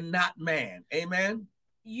and not man. Amen.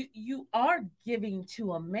 You are giving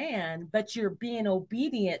to a man, but you're being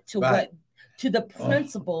obedient to to the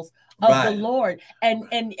principles of the Lord. And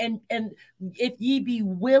if ye be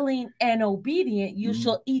willing and obedient, you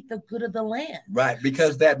shall eat the good of the land. Right,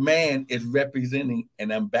 because that man is representing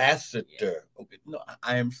an ambassador. Okay. No,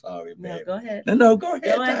 I am sorry, man. No, go ahead. No, go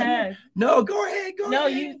ahead. Go ahead. No, go ahead. No,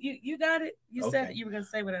 you got it. You said it. You were going to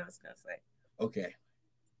say what I was going to say. Okay.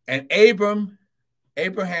 And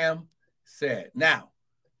Abraham said, now,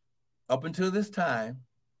 up until this time,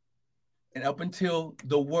 and up until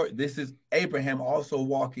the word, this is Abraham also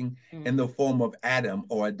walking in the form of Adam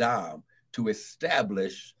or Adam to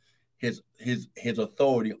establish his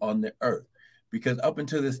authority on the earth. Because up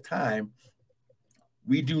until this time,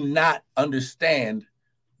 we do not understand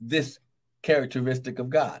this characteristic of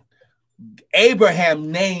God.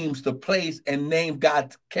 Abraham names the place and names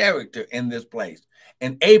God's character in this place.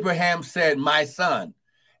 And Abraham said, my son,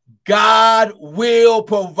 God will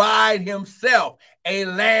provide himself a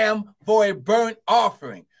lamb for a burnt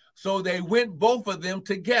offering. So they went both of them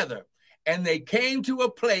together, and they came to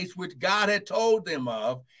a place which God had told them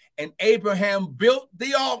of, and Abraham built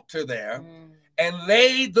the altar there and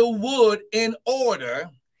laid the wood in order,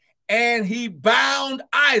 and he bound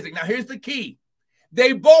Isaac. Now here's the key.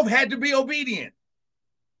 They both had to be obedient.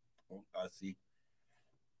 See,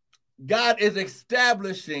 God is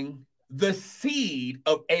establishing the seed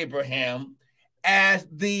of Abraham as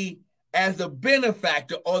the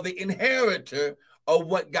benefactor or the inheritor of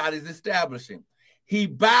what God is establishing. He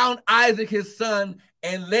bound Isaac, his son,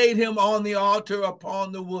 and laid him on the altar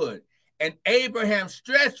upon the wood. And Abraham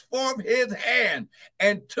stretched forth his hand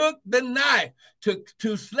and took the knife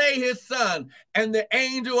to slay his son. And the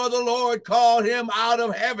angel of the Lord called him out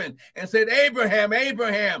of heaven and said, Abraham,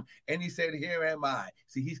 Abraham. And he said, here am I.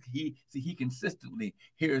 See, he consistently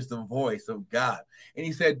hears the voice of God. And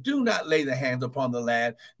he said, do not lay the hands upon the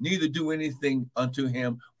lad, neither do anything unto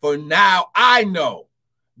him. For now I know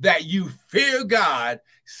that you fear God,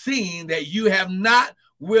 seeing that you have not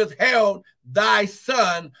withheld thy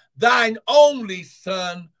son, thine only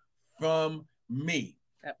son, from me.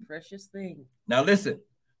 That precious thing. Now listen,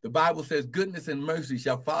 the Bible says goodness and mercy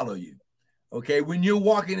shall follow you. Okay, when you're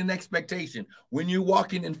walking in expectation, when you're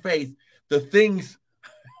walking in faith, the things,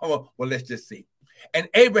 well, let's just see. And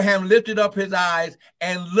Abraham lifted up his eyes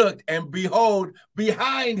and looked, and behold,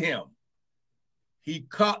 behind him,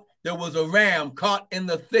 there was a ram caught in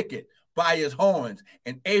the thicket by his horns.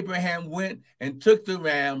 And Abraham went and took the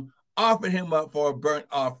ram, offered him up for a burnt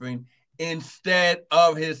offering instead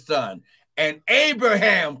of his son. And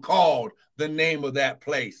Abraham called the name of that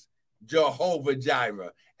place Jehovah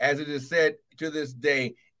Jireh, as it is said to this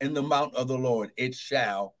day, in the mount of the Lord, it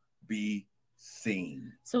shall be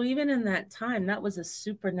seen. So even in that time, that was a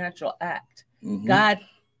supernatural act. God,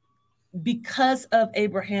 because of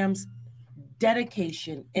Abraham's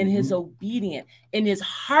dedication and his obedience and his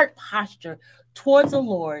heart posture towards the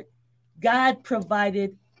Lord, God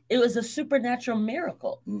provided. It was a supernatural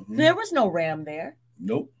miracle. There was no ram there.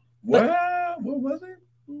 Nope. What was it?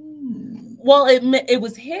 Well, it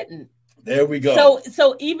was hidden. There we go.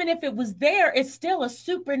 So even if it was there, it's still a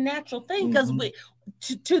supernatural thing, because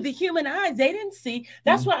to the human eyes, they didn't see.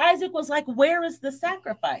 That's why Isaac was like, where is the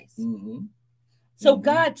sacrifice? So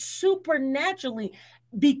God supernaturally,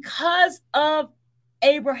 because of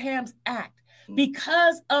Abraham's act,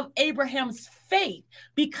 because of Abraham's faith,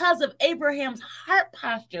 because of Abraham's heart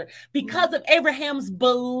posture, because of Abraham's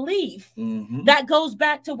belief, that goes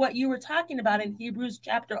back to what you were talking about in Hebrews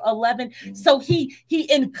chapter 11. So he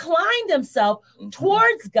inclined himself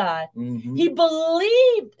towards God. He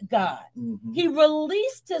believed God. He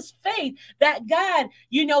released his faith that God,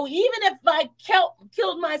 even if I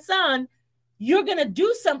killed my son, you're going to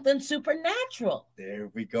do something supernatural.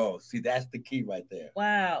 There we go. See, that's the key right there.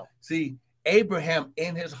 Wow. See, Abraham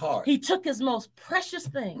in his heart. He took his most precious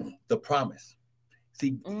thing. The promise.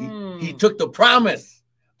 See, he took the promise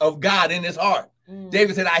of God in his heart.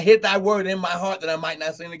 David said, I hid thy word in my heart that I might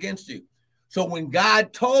not sin against you. So when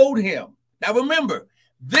God told him, now remember,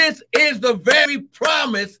 this is the very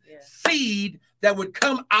promise seed that would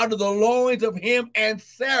come out of the loins of him and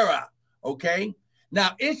Sarah. Okay.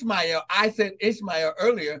 Now, Ishmael, I said Ishmael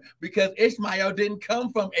earlier because Ishmael didn't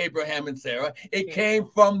come from Abraham and Sarah. It came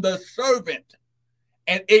from the servant.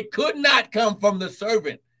 And it could not come from the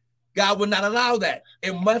servant. God would not allow that.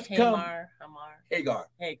 It must come. Hagar,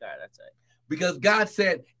 that's right. Because God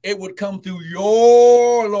said it would come through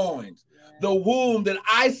your loins. The womb that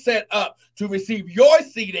I set up to receive your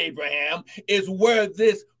seed, Abraham, is where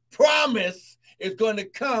this promise is going to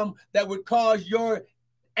come that would cause your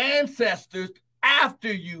ancestors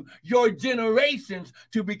after you, your generations,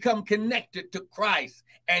 to become connected to Christ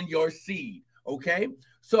and your seed. Okay?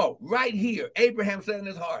 So right here, Abraham said in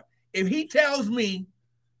his heart, if he tells me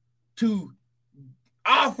to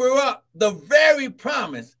offer up the very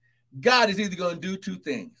promise, God is either going to do two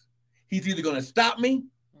things. He's either going to stop me,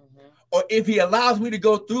 or if he allows me to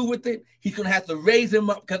go through with it, he's going to have to raise him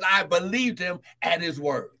up because I believed him at his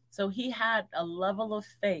word. So he had a level of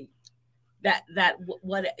faith that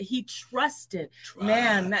what he trusted.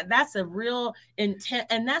 Man, that's a real intent.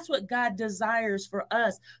 And that's what God desires for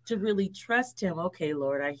us, to really trust him. Okay,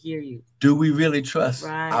 Lord, I hear you. Do we really trust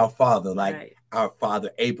our father like our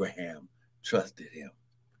father Abraham trusted him?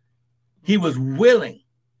 He was willing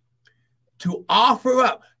to offer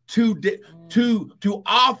up, to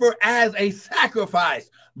offer as a sacrifice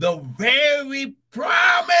the very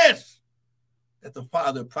promise that the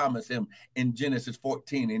Father promised him in Genesis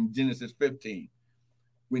 14, in Genesis 15,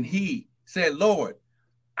 when he said, Lord,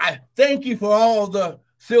 I thank you for all the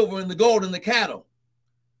silver and the gold and the cattle.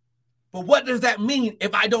 But what does that mean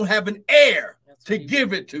if I don't have an heir to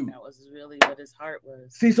give it to? That was really what his heart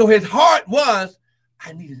was. See, so his heart was,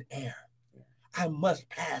 I need an heir. I must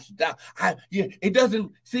pass down. It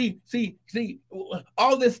doesn't, see,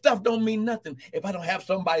 all this stuff don't mean nothing if I don't have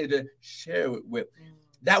somebody to share it with.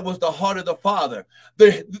 That was the heart of the Father.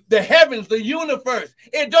 The heavens, the universe,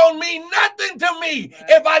 it don't mean nothing to me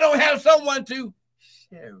if I don't have someone to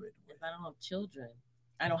share it with. If I don't have children,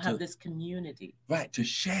 I don't have this community. Right, to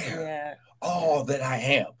share all that I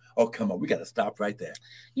am. Oh, come on, we got to stop right there.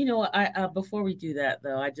 You know, before we do that,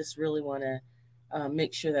 though, I just really want to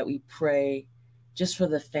make sure that we pray just for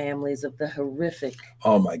the families of the horrific,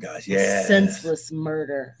 oh my gosh, senseless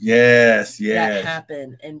murder, that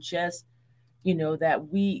happened, and just, you know, that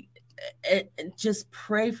we just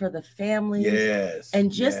pray for the families,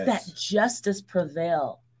 and just that justice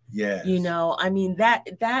prevail. You know, I mean that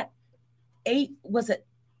it was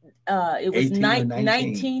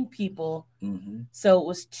 19 people, so it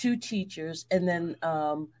was 2 teachers, and then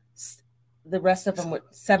the rest of them were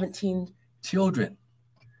 17 children.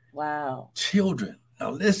 Wow. Children.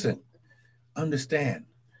 Now listen, understand,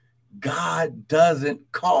 God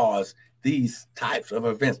doesn't cause these types of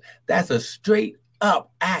events. That's a straight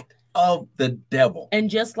up act of the devil. And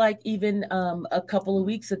just like even a couple of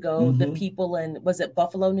weeks ago, the people in, was it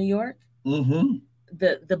Buffalo, New York?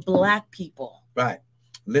 The Black people. Right.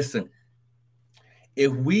 Listen,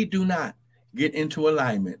 if we do not get into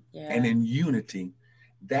alignment and in unity,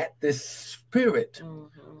 that this spirit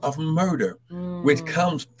of murder, which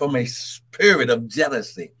comes from a spirit of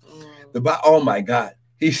jealousy, oh my God,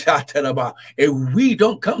 he shot that about. If we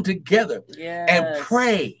don't come together and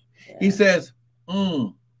pray, he says,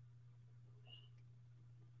 he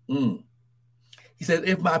says,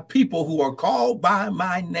 if my people who are called by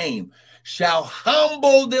my name shall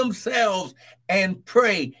humble themselves and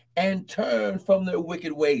pray and turn from their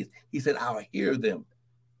wicked ways, he said, I'll hear them.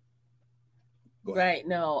 Right.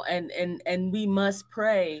 No. And we must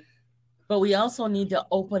pray, but we also need to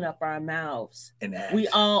open up our mouths. And act. We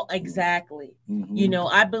all, exactly. You know,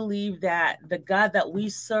 I believe that the God that we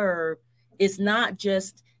serve is not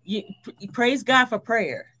just, you praise God for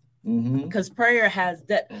prayer, because prayer has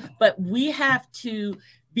that, but we have to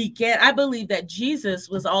begin. I believe that Jesus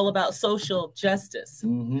was all about social justice,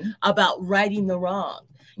 about righting the wrong,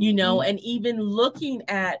 you know, and even looking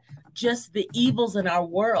at just the evils in our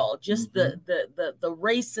world, just the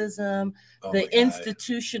racism, the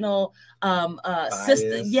institutional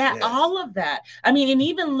system, all of that. I mean, and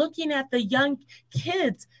even looking at the young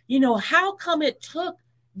kids, you know, how come it took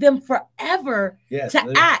them forever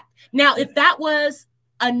to act? Now, if that was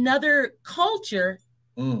another culture,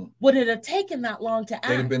 would it have taken that long to act?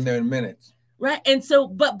 They'd have been there in minutes. Right. And so,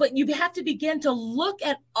 but you have to begin to look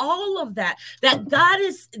at all of that, that God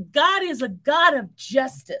is a God of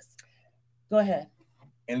justice. Go ahead.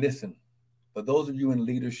 And listen, For those of you in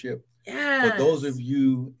leadership, yes. For those of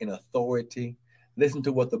you in authority, listen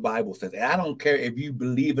to what the Bible says. And I don't care if you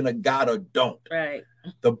believe in a God or don't. Right.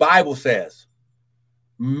 The Bible says,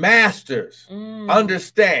 masters,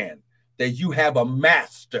 understand that you have a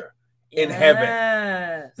master in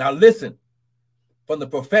heaven. Now listen, from the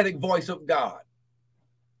prophetic voice of God,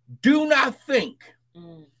 do not think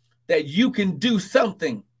that you can do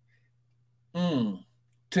something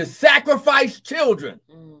to sacrifice children.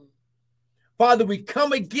 Father, we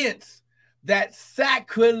come against that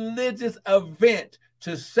sacrilegious event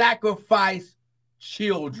to sacrifice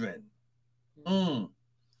children.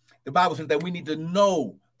 The Bible says that we need to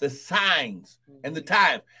know the signs and the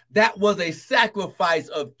times. That was a sacrifice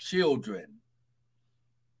of children.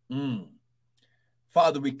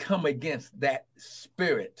 Father, we come against that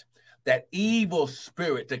spirit, that evil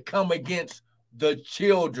spirit to come against the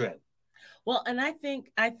children. Well, and I think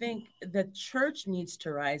the church needs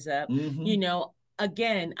to rise up. You know,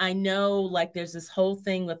 again, I know like there's this whole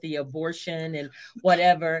thing with the abortion and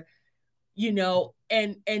whatever, you know,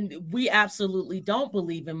 and we absolutely don't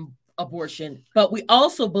believe in abortion, but we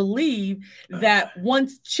also believe that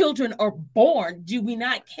once children are born, do we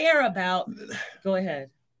not care about? Go ahead.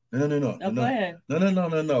 No. Go ahead.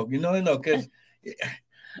 No. You know, because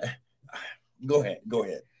go ahead.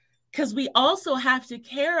 Because we also have to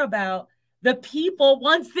care about the people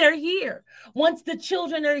once they're here, once the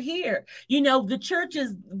children are here. You know, the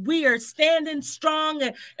churches, we are standing strong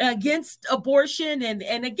against abortion.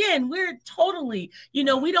 And again, we're totally, you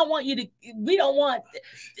know,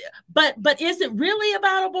 but is it really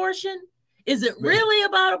about abortion? Is it really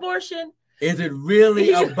about abortion? Is it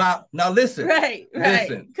really about, now listen. Right.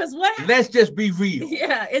 Listen. Because let's just be real.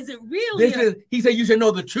 Yeah. Is it really? He said, you should know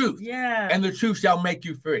the truth. Yeah. And the truth shall make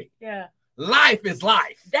you free. Yeah. Life is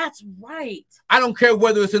life. That's right. I don't care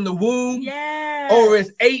whether it's in the womb or it's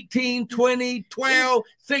 18, 20, 12,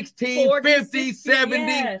 16, 40, 50,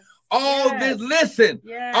 70. All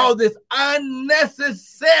this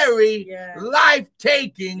unnecessary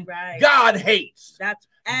life-taking, God hates.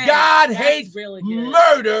 God hates really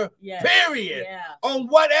murder, period, on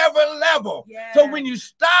whatever level. So when you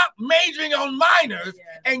stop majoring on minors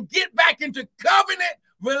and get back into covenant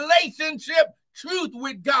relationship truth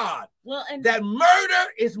with God, and that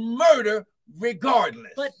murder is murder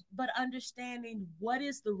regardless. But understanding what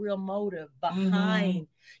is the real motive behind,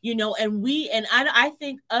 you know, and I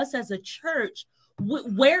think us as a church,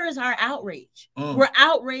 where is our outrage? We're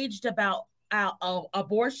outraged about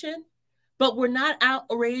abortion, but we're not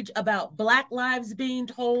outraged about Black lives being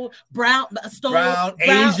told, brown,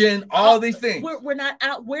 Asian, all these things. We're not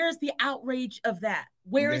out. Where's the outrage of that?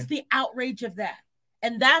 Where is the outrage of that?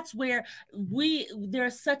 And that's where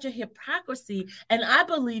there's such a hypocrisy. And I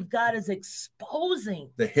believe God is exposing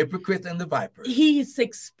the hypocrites and the vipers. He's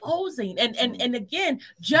exposing. And again,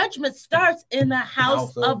 judgment starts in the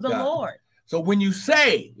house of the Lord. So when you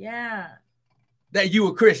say that you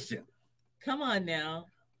a Christian, come on now.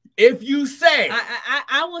 If you say,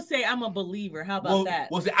 I will say I'm a believer. How about that?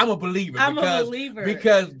 Well, say I'm a believer. I'm a believer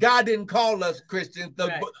because God didn't call us Christians.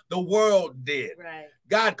 The world did. Right.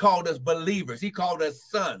 God called us believers. He called us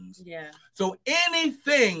sons. Yeah. So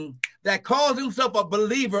anything that calls himself a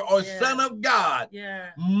believer or son of God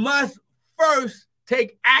must first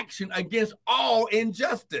take action against all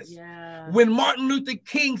injustice. Yeah. When Martin Luther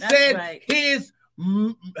King said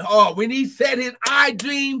when he said his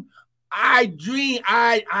I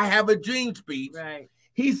have a dream speech. Right.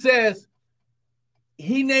 He says,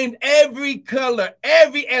 he named every color,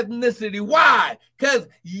 every ethnicity. Why? Because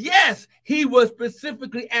yes, he was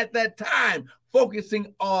specifically at that time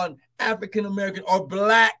focusing on African American or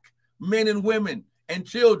Black men and women and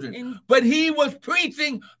children. But he was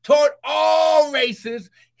preaching toward all races.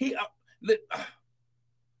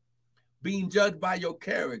 Being judged by your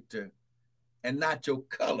character and not your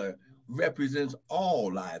color represents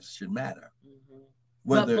all lives should matter.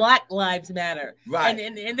 But Black lives matter. Right.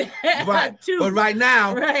 And right. Too. But right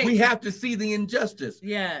now, we have to see the injustice.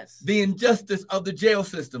 Yes. The injustice of the jail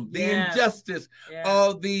system, the injustice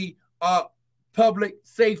of the public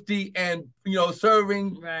safety and,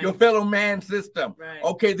 serving your fellow man system. Right.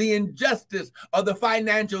 Okay. The injustice of the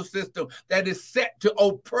financial system that is set to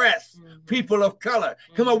oppress people of color.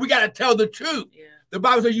 Come on, we got to tell the truth. Yeah. The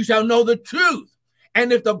Bible says you shall know the truth.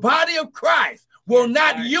 And if the body of Christ will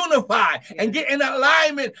not unify and get in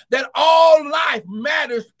alignment that all life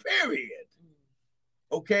matters, period.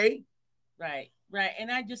 Okay? Right. And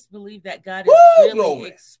I just believe that God is really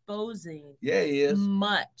exposing he is.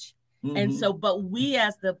 Much. And so, but we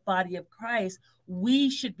as the body of Christ, we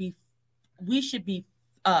should be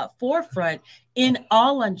forefront in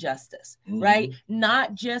all injustice, right?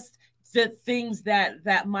 Not just the things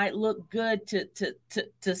that might look good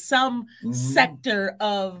to some sector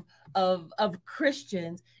of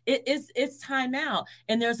Christians, it's time out.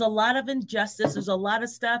 And there's a lot of injustice. There's a lot of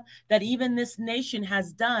stuff that even this nation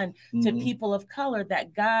has done to people of color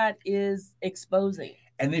that God is exposing.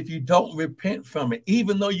 And if you don't repent from it,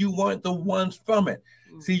 even though you weren't the ones from it,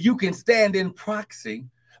 see, you can stand in proxy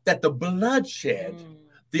that the bloodshed,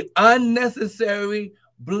 the unnecessary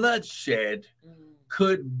bloodshed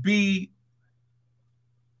could be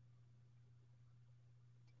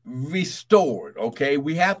restored. Okay,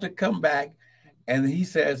 we have to come back. And he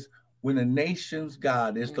says, when the nation's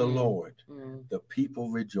God is the Lord, the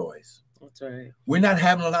people rejoice. That's right. We're not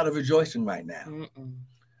having a lot of rejoicing right now.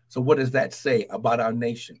 So what does that say about our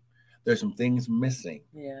nation? There's some things missing.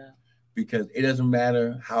 Yeah. Because it doesn't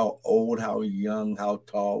matter how old, how young, how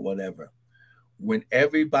tall, whatever. When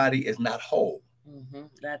everybody is not whole,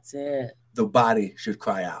 that's it. The body should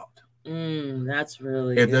cry out. That's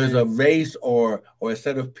really if good. There's a race or a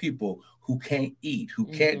set of people who can't eat, who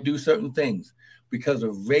can't do certain things because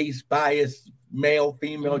of race, bias, male,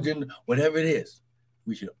 female, gender, whatever it is,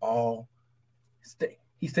 we should all stay.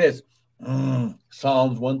 He says,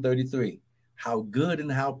 Psalms 133, how good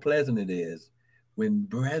and how pleasant it is when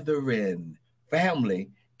brethren, family,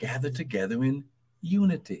 gather together in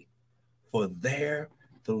unity. For there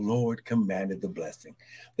the Lord commanded the blessing.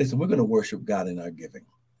 Listen, we're going to worship God in our giving.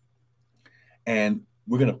 And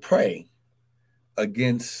we're going to pray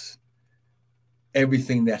against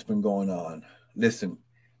everything that's been going on. Listen,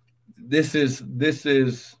 this is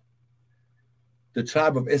the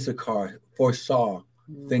tribe of Issachar foresaw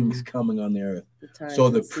things coming on the earth. So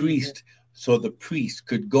the priest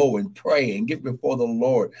could go and pray and get before the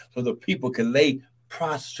Lord, so the people could lay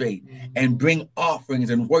prostrate and bring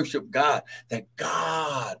offerings and worship God, that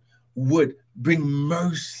God would bring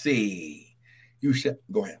mercy. You should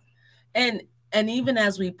go ahead. And even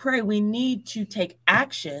as we pray, we need to take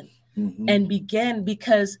action and begin,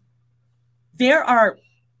 because there are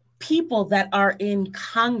people that are in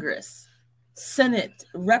Congress, Senate,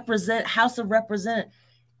 House of Representatives.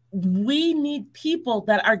 We need people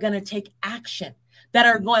that are going to take action, that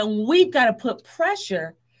are going, we've got to put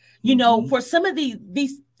pressure, for some of these,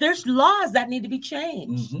 there's laws that need to be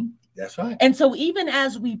changed. That's right. And so even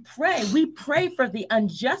as we pray for the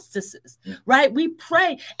injustices, right? We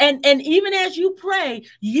pray. And even as you pray,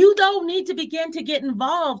 you don't need to begin to get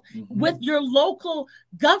involved with your local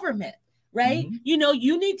government, right?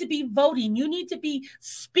 You need to be voting. You need to be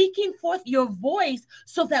speaking forth your voice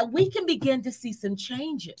so that we can begin to see some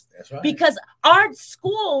changes. That's right. Because our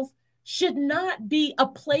schools should not be a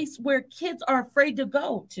place where kids are afraid to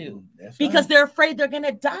go to because they're afraid they're going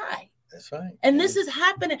to die. That's right. And this is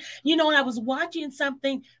happening. And I was watching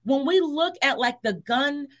something, when we look at like the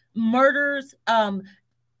gun murders, and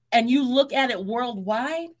you look at it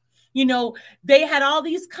worldwide, they had all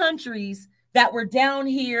these countries that were down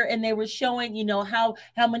here and they were showing, how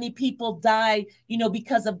many people died,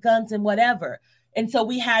 because of guns and whatever. And so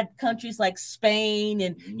we had countries like Spain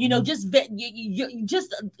and,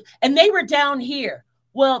 and they were down here.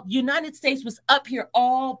 Well, United States was up here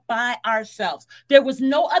all by ourselves. There was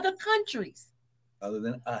no other countries other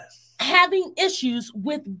than us having issues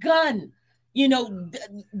with gun,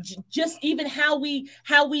 just even how we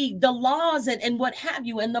the laws and what have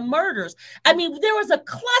you, and the murders. I mean, there was a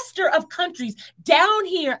cluster of countries down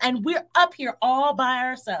here and we're up here all by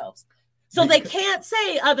ourselves. So they can't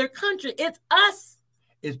say other country. It's us.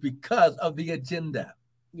 It's because of the agenda.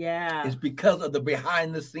 Yeah. It's because of the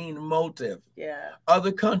behind the scene motive. Yeah.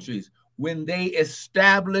 Other countries, when they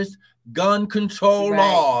establish gun control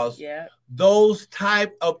laws, those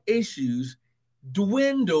type of issues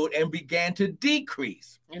dwindled and began to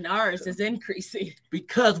decrease. And ours is increasing.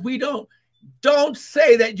 Because we don't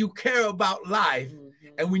say that you care about life.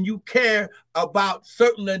 And when you care about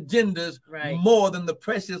certain agendas more than the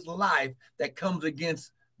precious life that comes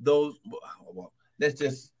against those, let's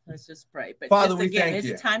just pray. But Father, we thank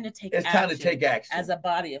you. It's time to take action as a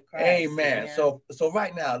body of Christ. Amen. Yeah. So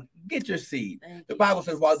right now, get your seed. The Bible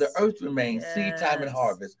says, while the earth remains, seed time and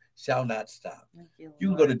harvest shall not stop. You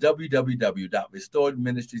can go to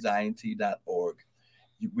www.restoredministriesint.org.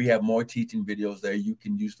 We have more teaching videos there. You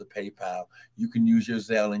can use the PayPal. You can use your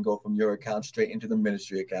Zelle and go from your account straight into the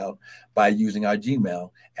ministry account by using our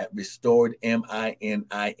Gmail at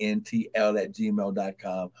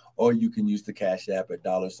restoredmintl@gmail.com, or you can use the Cash App at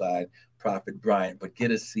 $Prophet Bryant. But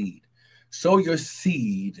get a seed. Sow your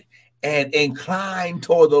seed and incline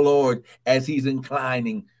toward the Lord as he's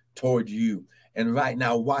inclining toward you. And right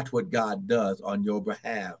now, watch what God does on your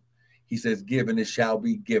behalf. He says, give and it shall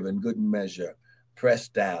be given, good measure,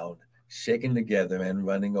 pressed down, shaking together and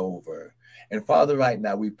running over. And Father, right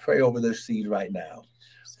now, we pray over their seed right now.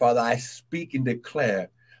 Father, I speak and declare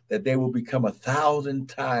that they will become 1,000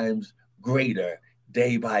 times greater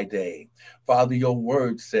day by day. Father, your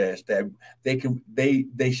word says that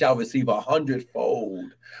they shall receive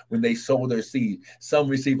 100-fold when they sow their seed. Some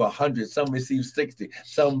receive 100, some receive 60,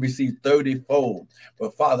 some receive 30-fold.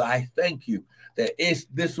 But Father, I thank you that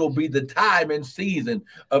this will be the time and season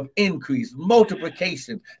of increase,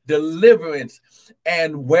 multiplication, deliverance,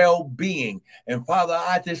 and well-being. And Father,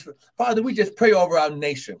 we just pray over our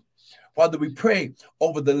nation. Father, we pray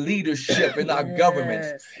over the leadership in our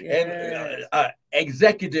governments and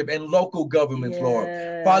executive and local governments, Lord.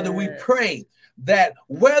 Father, we pray that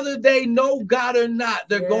whether they know God or not,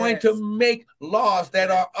 they're going to make laws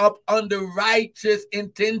that are up under righteous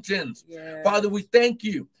intentions. Father, we thank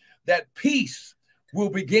you that peace will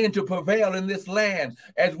begin to prevail in this land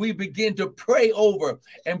as we begin to pray over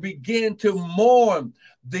and begin to mourn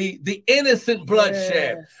the innocent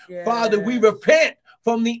bloodshed. Father, we repent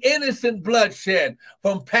from the innocent bloodshed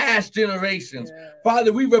from past generations.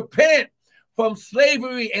 Father, we repent from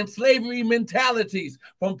slavery and slavery mentalities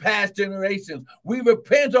from past generations. We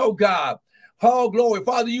repent, oh God. Oh, glory.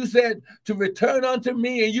 Father, you said to return unto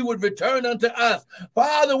me and you would return unto us.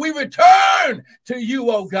 Father, we return to you,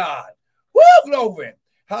 oh God. Woo, glory.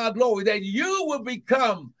 How glory that you will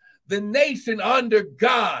become the nation under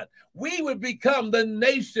God. We would become the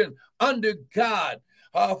nation under God.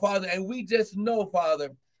 Father, and we just know,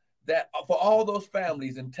 Father, that for all those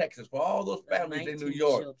families in Texas, for all those families in New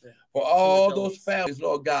York, children, for all those families,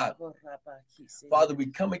 Lord God, Father, we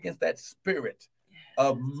come against that spirit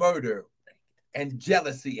of murder and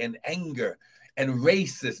jealousy and anger and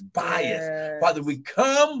racist bias. Father, we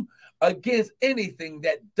come against anything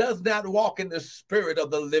that does not walk in the spirit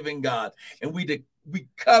of the living God. And we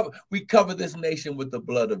cover this nation with the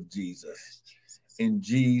blood of Jesus. In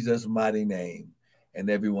Jesus' mighty name. And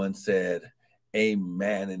everyone said,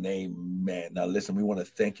 amen and amen. Now, listen, we want to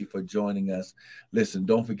thank you for joining us. Listen,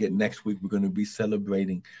 don't forget, next week, we're going to be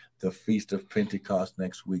celebrating the Feast of Pentecost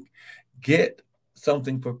next week. Get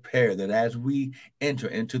something prepared that as we enter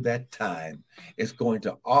into that time, it's going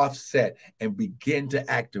to offset and begin to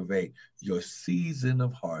activate your season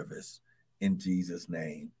of harvest in Jesus'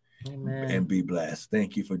 name. Amen. And be blessed.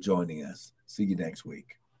 Thank you for joining us. See you next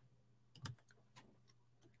week.